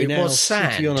 yeah, we It now was seem to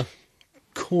be sand. on a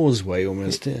causeway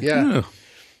almost. Yeah. Yeah.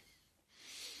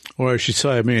 Or I should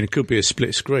say, it could be a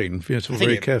split screen. You have to I think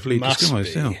very it carefully must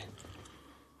disguised. be. Yeah.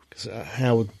 'Cause,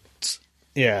 how would...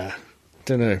 Yeah.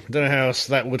 Don't know how else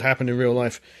that would happen in real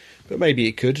life. But maybe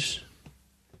it could.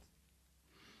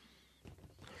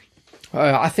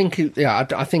 I think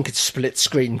it's split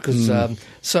screen because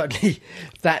certainly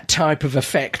that type of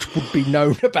effect would be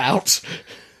known about.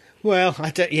 Well, I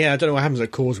don't know what happens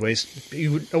at causeways. I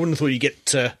wouldn't have thought you'd get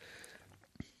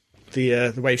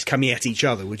the waves coming at each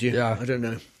other, would you? Yeah. I don't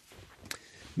know.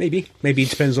 Maybe it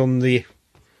depends on the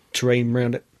terrain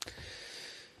around it.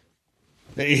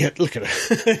 Yeah, look at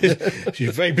her.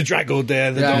 She's very bedraggled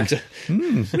there, the doctor.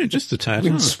 Just a tad.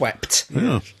 Windswept.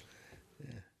 Yeah.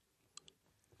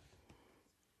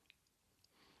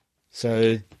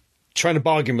 So, trying to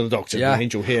bargain with the doctor, Yeah. the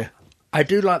angel here. I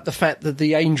do like the fact that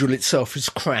the angel itself is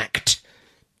cracked.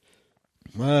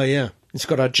 Well, yeah. It's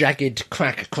got a jagged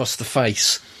crack across the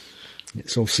face.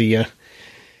 It's obviously Been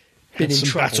had in some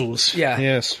trouble. battles. Yeah.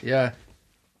 Yes. Yeah.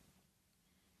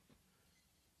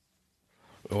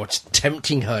 Oh, it's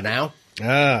tempting her now.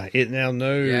 Ah, it now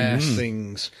knows Yes.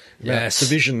 things. About Yes.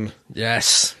 Division.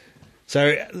 Yes.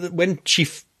 So, when the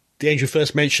angel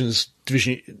first mentions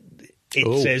division,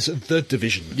 it says the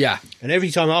division. Yeah. And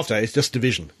every time after, it's just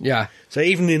division. Yeah. So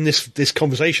even in this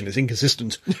conversation, it's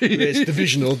inconsistent. It's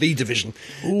division or the division.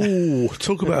 Ooh,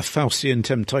 talk about a Faustian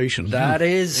temptation. That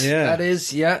is. Yeah. That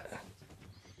is. Yeah.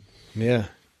 Yeah.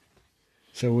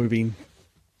 So we've been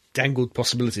dangled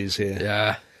possibilities here.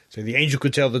 Yeah. So the angel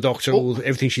could tell the doctor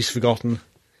everything she's forgotten.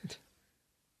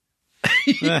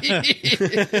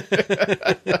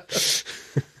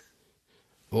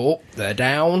 Oh, they're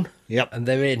down. Yep. And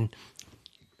they're in.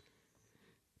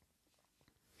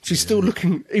 She's still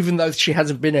looking, even though she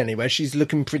hasn't been anywhere, she's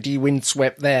looking pretty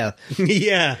windswept there.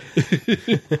 Yeah.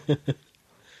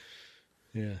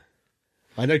 Yeah.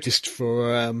 I noticed for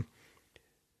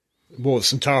War of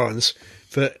the Centaurans,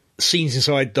 for scenes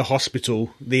inside the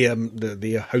hospital,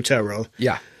 the hotel rather.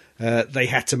 Yeah. They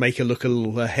had to make her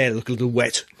hair look a little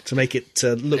wet to make it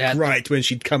look Yeah. right when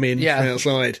she'd come in Yeah. from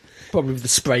outside. Probably with the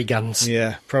spray guns.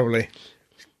 Yeah, probably.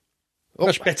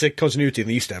 Much better continuity than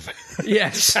they used to have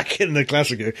Yes. back in the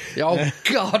Classico. Oh,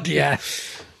 God, yeah.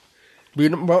 We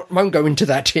won't go into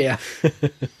that here.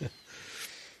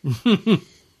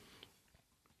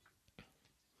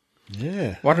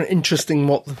 Yeah. What an interesting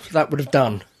what that would have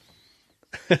done.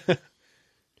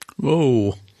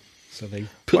 Whoa. So they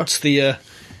put the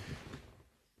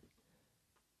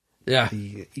Yeah.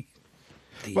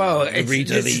 Well, the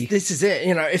reader, this is it.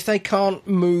 You know, if they can't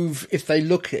move, if they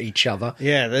look at each other,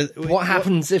 what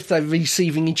happens if they're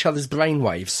receiving each other's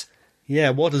brainwaves? Yeah,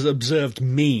 what does observed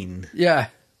mean? Yeah.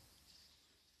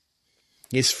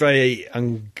 It's very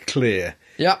unclear.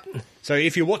 Yep. So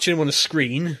if you're watching them on a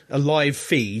screen, a live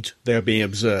feed, they're being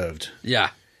observed.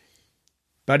 Yeah.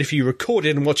 But if you record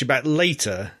it and watch it back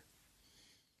later,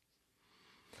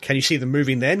 can you see them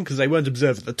moving then? Because they weren't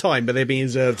observed at the time, but they're being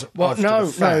observed Well, after no,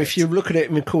 the fact. no. If you look at it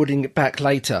and recording it back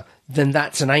later, then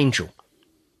that's an angel.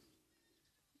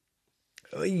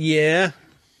 Yeah.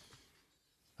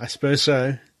 I suppose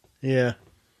so. Yeah.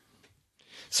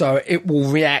 So it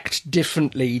will react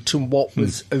differently to what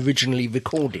was originally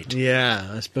recorded. Yeah,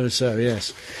 I suppose so,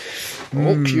 yes.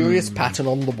 Oh, curious pattern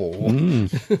on the wall.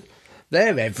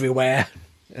 They're everywhere.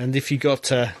 And if you got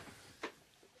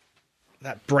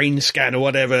that brain scan or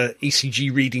whatever,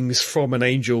 ECG readings from an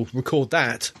angel, record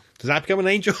that, does that become an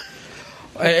angel?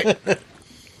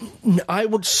 I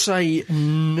would say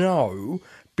no,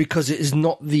 because it is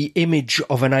not the image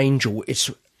of an angel. It's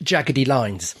jaggedy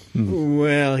lines.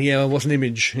 Well, yeah, it was an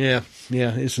image. Yeah,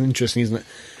 it's interesting, isn't it?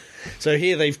 So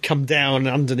here they've come down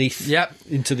underneath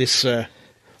into this little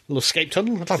escape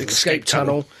tunnel. I think Escape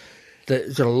tunnel.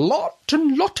 There's a lot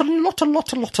and of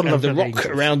the rock angels.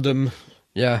 around them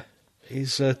Yeah.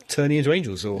 is turning into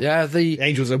angels, or Yeah, the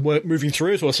angels are moving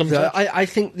through it, or something. I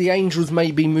think the angels may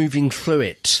be moving through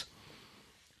it.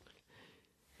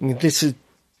 This is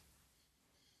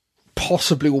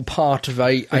possibly all part of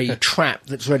a trap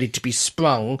that's ready to be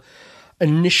sprung,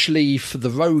 initially for the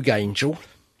Rogue Angel.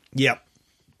 Yep.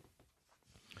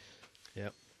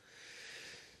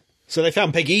 So they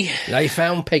found Peggy. They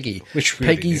found Peggy. Which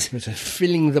really Peggy's is.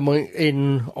 filling them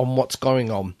in on what's going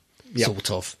on, Yep.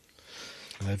 sort of.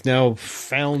 They've now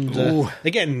found...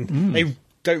 again, they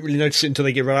don't really notice it until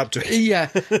they get right up to it. Yeah,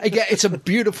 again, it's a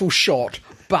beautiful shot,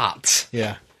 but...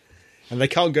 Yeah. And they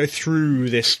can't go through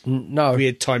this No.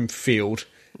 weird time field.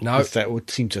 No. Because that would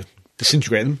seem to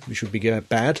disintegrate them, which would be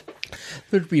bad.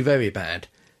 It would be very bad.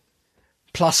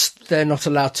 Plus, they're not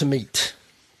allowed to meet.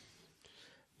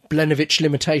 Blenovich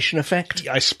limitation effect?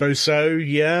 I suppose so,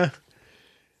 yeah.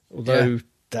 Although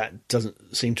that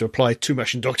doesn't seem to apply too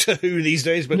much in Doctor Who these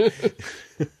days, but...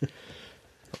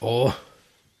 Or...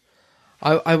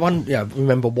 I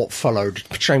remember what followed.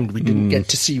 Shame we didn't get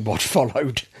to see what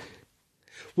followed.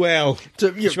 Well,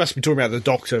 So, you must be talking about the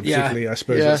Doctor, particularly. I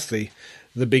suppose that's the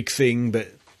big thing,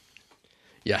 but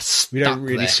Yes, we don't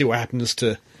really see what happens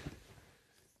to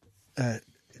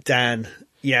Dan,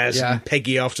 Yaz, and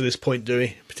Peggy after this point, do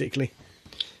we, particularly?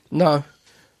 No.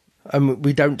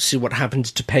 We don't see what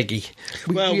happens to Peggy.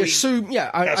 We assume,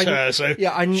 that's her, so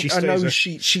I she know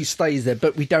stays she stays there,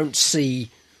 but we don't see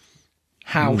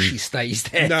how she stays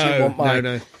there.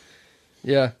 No.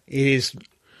 Yeah. It is...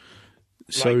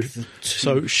 So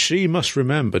she must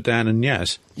remember Dan and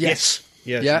Yaz. Yes,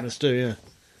 you must do, yeah.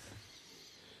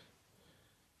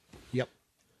 Yep.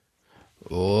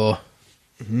 Oh.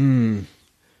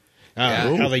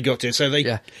 How they got there. So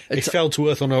they fell to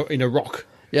Earth in a rock.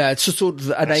 Yeah, it's sort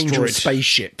of an angel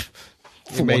spaceship,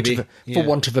 for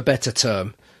want of a better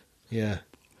term. Yeah.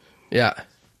 Yeah.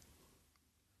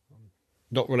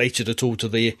 Not related at all to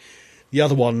the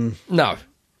other one. No.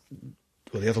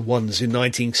 Well, the other one's in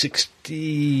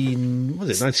 1916... Was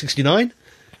it 1969?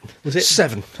 Was it?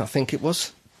 7, I think it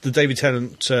was. The David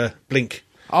Tennant Blink.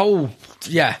 Oh,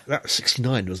 yeah. That was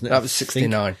 69, wasn't it? That was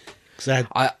 69. Because they had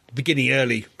beginning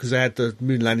early, because they had the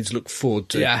moon landing to look forward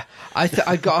to. Yeah, I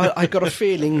got a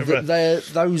feeling that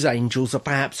those angels are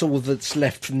perhaps all that's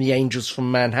left from the angels from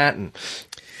Manhattan.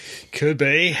 Could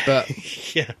be, but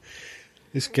yeah,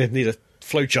 this could need a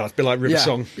flowchart, a bit like River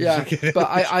Song. Yeah, but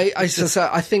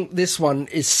I think this one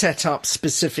is set up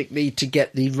specifically to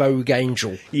get the Rogue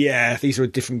Angel. Yeah, these are a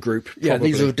different group. Probably. Yeah,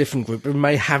 these are a different group. It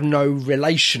may have no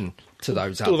relation to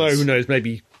those others. Although, who knows,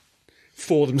 maybe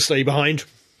 4 of them stay behind.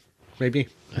 Maybe.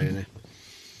 I don't know.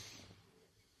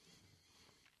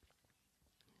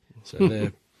 So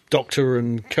the Doctor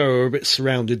and Co are a bit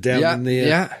surrounded down in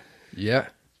the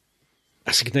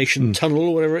assignation tunnel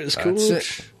or whatever it's called.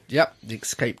 That's it. Yep, the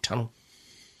escape tunnel.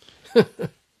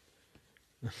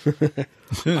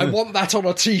 I want that on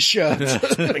a T-shirt.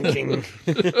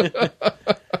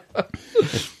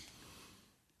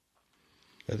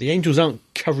 The angels aren't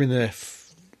covering their...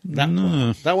 That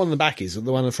one on the back is,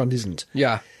 the one on the front isn't.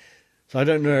 Yeah. So I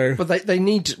don't know. But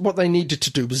what they needed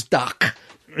to do was duck.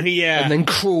 Yeah. And then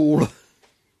crawl.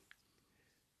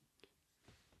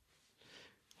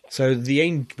 So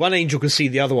one angel can see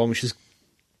the other one, which is...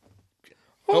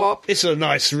 Oh, it's a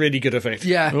nice, really good effect.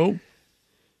 Yeah. Oh.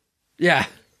 Yeah.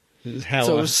 How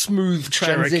so a smooth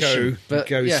transition. Jericho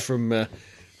goes from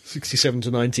 67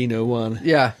 to 1901.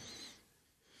 Yeah.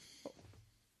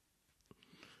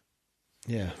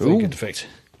 Yeah, very good effect.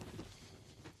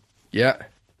 Yeah.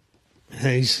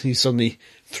 He's suddenly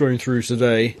thrown through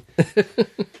today.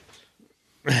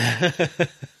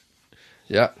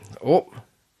 Yeah. Oh.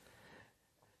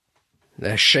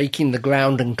 They're shaking the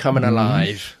ground and coming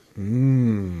alive.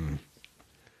 Yep.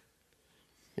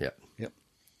 Yep.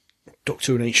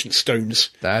 Doctor and Ancient Stones.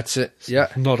 That's it. Yeah.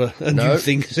 Not a new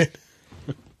thing, is it?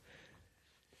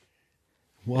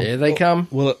 Well, here they come.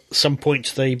 Will at some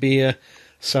point they be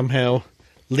somehow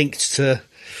linked to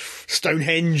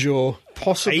Stonehenge or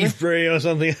possibly Avebury or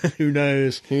something? Who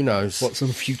knows? Who knows? What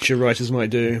some future writers might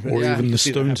do. Or even the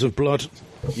Stones of Blood.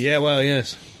 Yeah, well,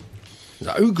 yes.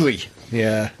 The Ogre.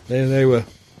 Yeah, they were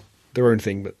their own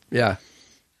thing, but... Yeah.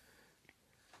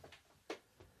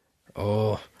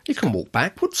 Oh, you can walk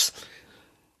backwards.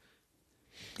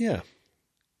 Yeah.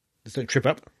 Just don't trip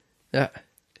up. Yeah.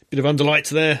 Bit of underlight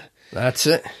there. That's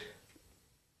it.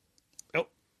 Oh.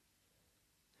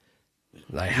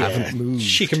 They haven't moved.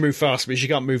 She can move fast, but she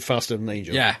can't move faster than an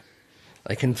angel. Yeah.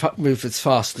 They can move as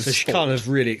fast as... So she can't have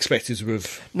really expected to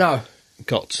have... No.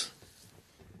 Got...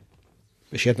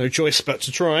 But she had no choice but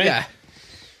to try. Yeah.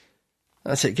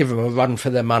 That's it. Give them a run for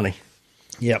their money.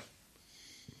 Yep.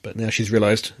 But now she's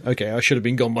realised, okay, I should have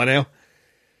been gone by now.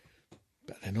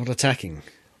 But they're not attacking.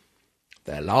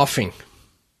 They're laughing.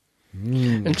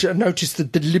 And notice the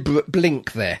deliberate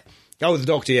blink there. Oh, the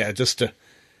Doctor, yeah, just to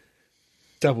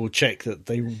double check that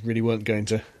they really weren't going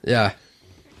to Yeah.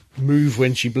 move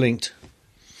when she blinked.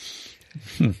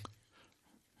 They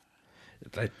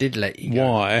did let you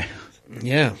go. Why?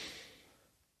 Yeah.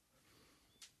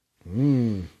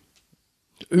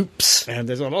 Oops. And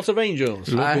there's a lot of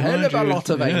angels. A hell of a behind you. lot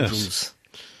of Yes. angels.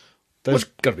 There's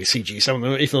got to be CG, some of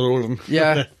them, if not all of them.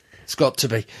 Yeah, it's got to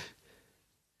be.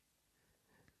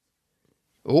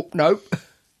 Oh, no.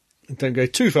 Don't go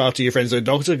too far to your friend's own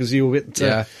doctor, because you'll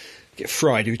Yeah. get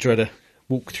fried if you try to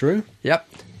walk through. Yep.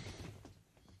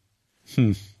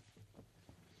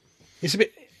 It's a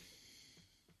bit...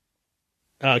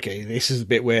 Okay, this is the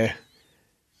bit where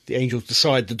the angels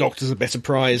decide the doctor's a better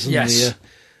prize than Yes.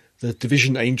 the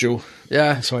division angel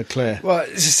Yeah. inside Claire. Well,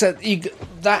 as I said,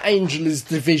 that angel is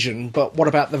division, but what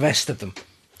about the rest of them?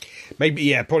 Maybe,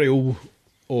 yeah, probably all,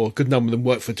 or a good number of them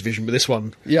work for division, but this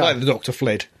one, Yeah. like the doctor,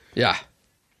 fled. Yeah.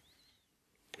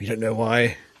 We don't know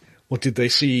why. What did they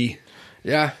see?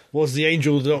 Yeah. Was the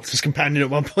angel the doctor's companion at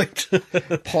one point?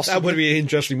 That Possibly. would be an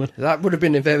interesting one. That would have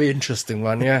been a very interesting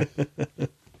one, yeah.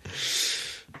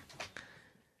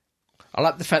 I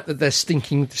like the fact that they're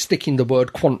sticking the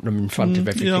word quantum in front of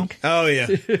everything. Oh, yeah.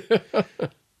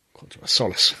 Quantum of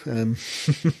solace.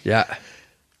 Yeah.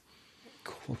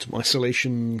 Quantum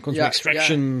isolation, quantum Yeah,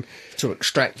 extraction, To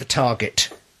extract the target.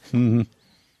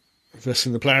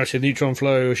 reversing the polarity of neutron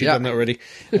flow. She's Yeah. done that already.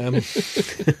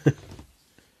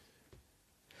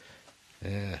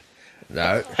 Yeah.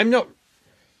 No. I'm not...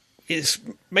 It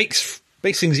makes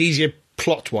things easier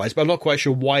plot-wise, but I'm not quite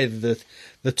sure why the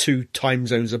two time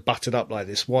zones are butted up like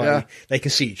this. Why they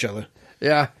can see each other.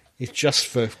 Yeah. It's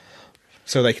just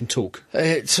so they can talk.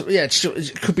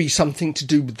 It could be something to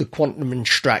do with the quantum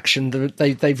extraction.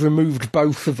 They've removed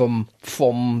both of them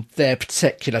from their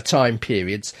particular time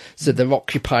periods, so they're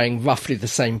occupying roughly the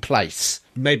same place.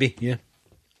 Maybe, yeah.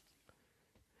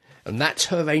 And that's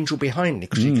her angel behind me,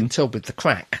 because you can tell with the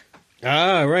crack.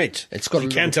 Ah, right. It's got you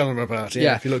a can little- tell them apart, yeah,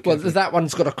 Yeah, if you look well, carefully. that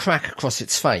one's got a crack across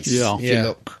its face. Yeah. if Yeah. you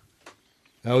look.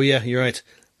 Oh, yeah, you're right.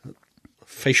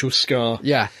 Facial scar.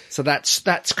 Yeah, so that's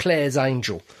Claire's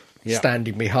angel Yeah.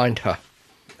 standing behind her.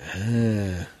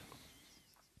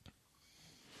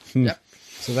 Yeah.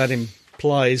 So that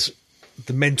implies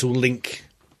the mental link.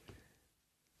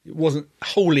 It wasn't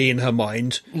wholly in her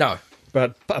mind, No.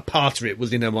 but a part of it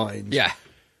was in her mind. Yeah.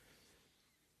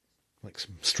 Like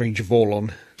some strange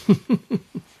Vorlon.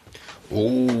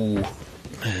 Ooh.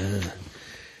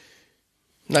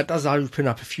 That does open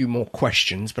up a few more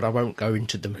questions, but I won't go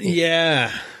into them.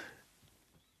 Yeah.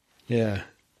 Yeah.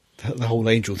 The whole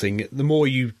angel thing. The more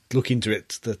you look into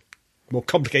it, the more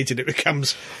complicated it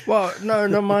becomes. Well,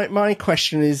 no. My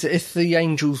question is, if the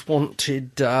angels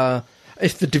wanted,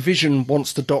 if the division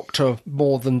wants the Doctor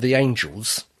more than the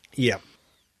angels, Yeah.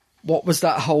 what was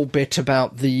that whole bit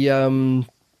about the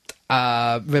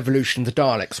Revolution of the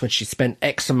Daleks when she spent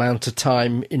X amount of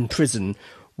time in prison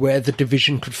where the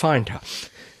division could find her?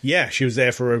 Yeah, she was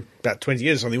there for about 20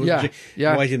 years or something, wasn't Yeah, she?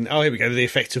 yeah. Why didn't... Oh, here we go. The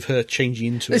effect of her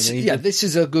changing into This, an angel. yeah, this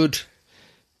is a good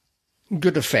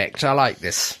effect. I like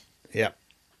this. Yeah.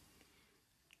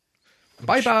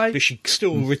 Bye bye. But she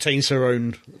still retains her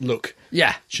own look.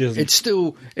 Yeah, She doesn't-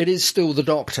 it is still the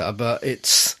Doctor, but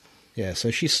it's Yeah,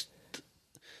 so she's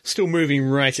still moving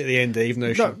right at the end, even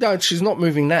though she... no, she's not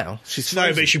moving now. She's No,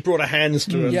 frozen. but she brought her hands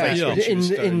to her Yeah, face. when she was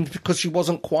in stoned. because she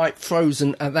wasn't quite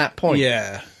frozen at that point.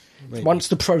 Yeah. Maybe. Once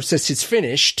the process is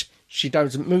finished, she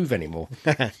doesn't move anymore.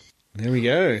 There we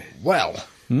go. Well,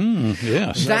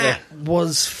 Yes. that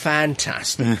was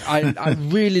fantastic. I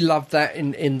really loved that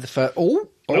in the first. Oh,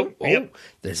 Yep.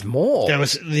 there's more. There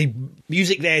was the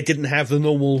music there didn't have the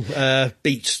normal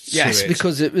beat to Yes, it.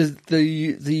 because it was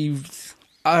the.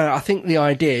 I think the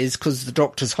idea is because the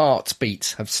Doctor's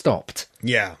heartbeats have stopped.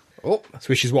 Yeah. Oh,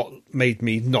 Which is what made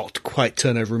me not quite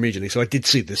turn over immediately. So I did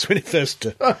see this when it first...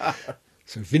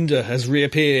 So Vinda has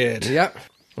reappeared. yeah.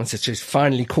 And so she's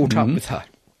finally caught up with her,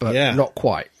 but Yeah. not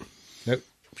quite. Nope.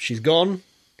 She's gone.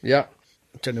 Yeah,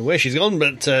 I don't know where she's gone,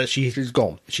 but she's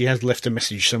gone. she has left a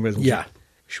message somewhere. hasn't she? Yeah.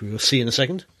 Which we will see in a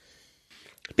second.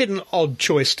 A bit an odd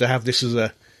choice to have this as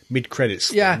a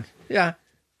mid-credits Yeah, thing. yeah.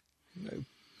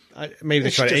 Maybe they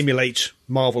It's try to just- emulate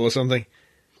Marvel or something.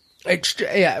 It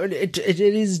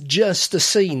is just a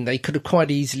scene. They could have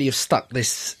quite easily have stuck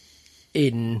this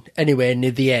in anywhere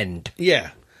near the end.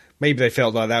 Yeah. Maybe they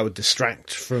felt like that would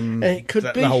distract from It could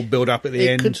be the whole build-up at the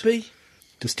end. It could be.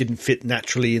 Just didn't fit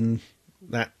naturally in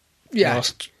that Yeah.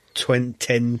 last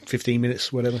 10, 15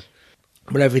 minutes, whatever.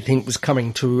 When everything was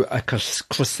coming to a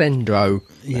crescendo.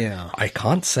 Yeah. I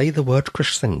can't say the word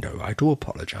crescendo. I do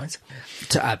apologise.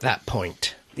 At that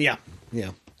point. Yeah,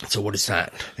 yeah. So what is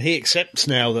that? He accepts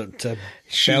now that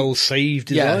Belle saved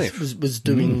his life. was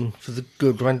doing for the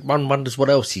good. One wonders what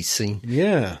else he's seen.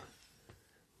 Yeah.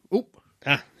 Oh,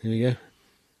 Here we go.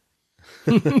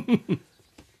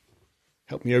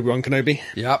 Help me, Obi-Wan Kenobi.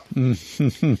 yep.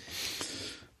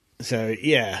 So,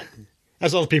 yeah.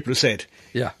 As other people have said,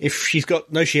 Yeah. if she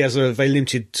has a very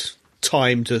limited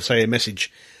time to say a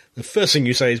message, the first thing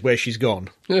you say is where she's gone.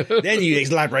 Then you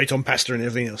elaborate on pasta and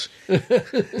everything else.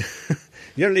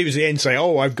 You don't leave it to the end and say,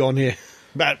 oh, I've gone here.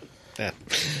 But, yeah.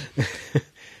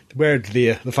 Where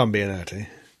did the fun be in that? Eh?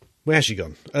 Where has she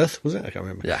gone? Earth, was it? I can't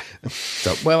remember. Yeah.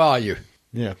 So where are you?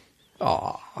 Yeah.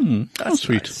 Oh, That's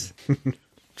sweet. nice.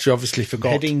 She obviously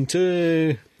forgot. Heading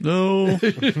to... No.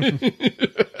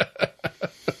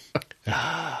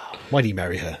 Why'd he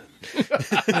marry her?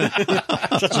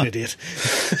 Such an idiot.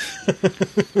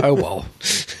 Oh well.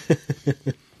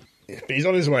 But he's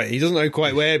on his way. He doesn't know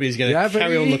quite where, but he's going to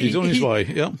carry on looking. He's on his way,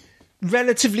 yeah.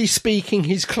 Relatively speaking,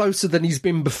 he's closer than he's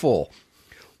been before.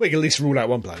 We can at least rule out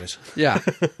one planet. Yeah.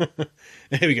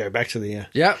 Here we go, back to the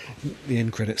Yeah.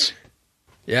 end credits.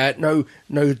 Yeah. No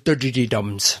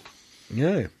dudgy-dums.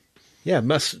 No. Yeah,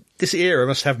 this era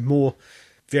must have more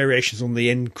variations on the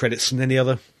end credits than any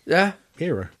other Yeah.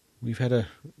 era. We've had at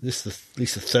least the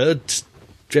third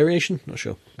variation. Not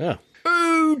sure. Ah,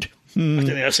 Food. I don't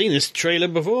think I've seen this trailer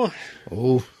before.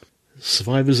 Oh.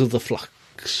 Survivors of the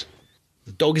Flux.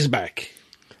 The dog is back,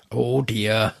 Oh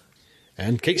dear.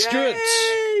 and Kate Stewart.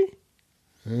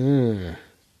 And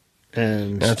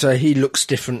And so he looks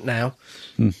different now.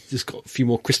 just got a few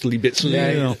more crystally bits.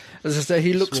 Yeah. As I say,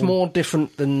 he looks more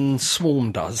different than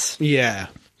Swarm does. Yeah.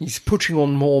 He's putting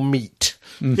on more meat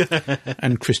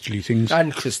And crystally things.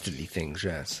 and crystally things.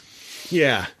 Yes.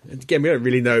 Yeah. Again, we don't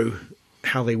really know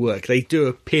how they work. They do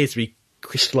appear to be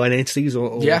crystalline entities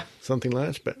or Yeah. something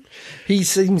like that, but He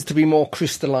seems to be more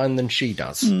crystalline than she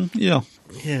does. Yeah.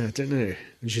 yeah, I don't know.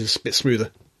 She's a bit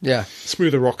smoother. Yeah.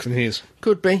 Smoother rock than his.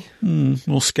 Could be.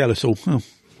 More skeletal. Oh.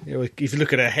 You know, if you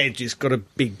look at her head, it's got a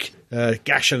big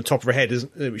gash on the top of her head,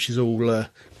 which is all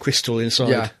crystal inside.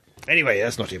 Yeah. Anyway,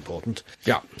 that's not important.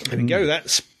 Yeah. There we go.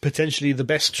 That's potentially the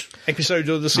best episode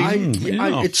of the season.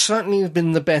 It's certainly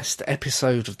been the best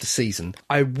episode of the season.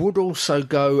 I would also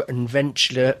go and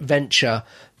venture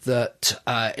that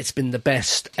it's been the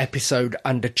best episode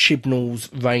under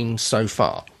Chibnall's reign so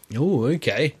far. Oh,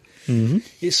 okay. Mm-hmm.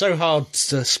 It's so hard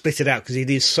to split it out because it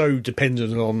is so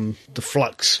dependent on the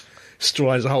Flux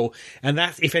story as a whole, and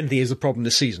that, if anything, is a problem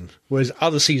this season. Whereas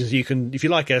other seasons, you can, if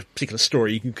you like a particular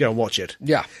story, you can go and watch it.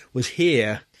 Yeah. Was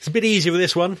here, it's a bit easier with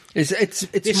this one. It's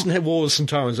This and Wars and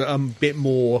Tyrants are a bit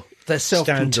more they're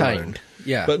self-contained. standalone,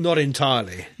 Yeah. but not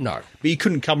entirely. No. But you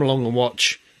couldn't come along and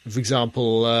watch, for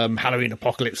example, Halloween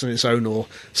Apocalypse on its own, or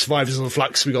Survivors of the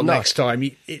Flux we got No. next time.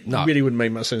 It No. really wouldn't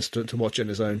make much sense to watch it on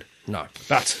its own. No.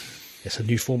 But it's a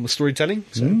new form of storytelling.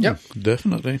 So. Yep.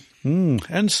 Definitely.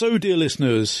 And so, dear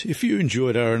listeners, if you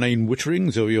enjoyed our inane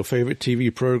witcherings or your favourite TV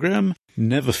programme,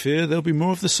 never fear, there'll be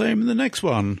more of the same in the next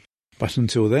one. But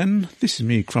until then, this is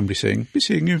me, Crumbly, saying, be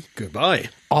seeing you. Goodbye.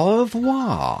 Au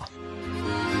revoir.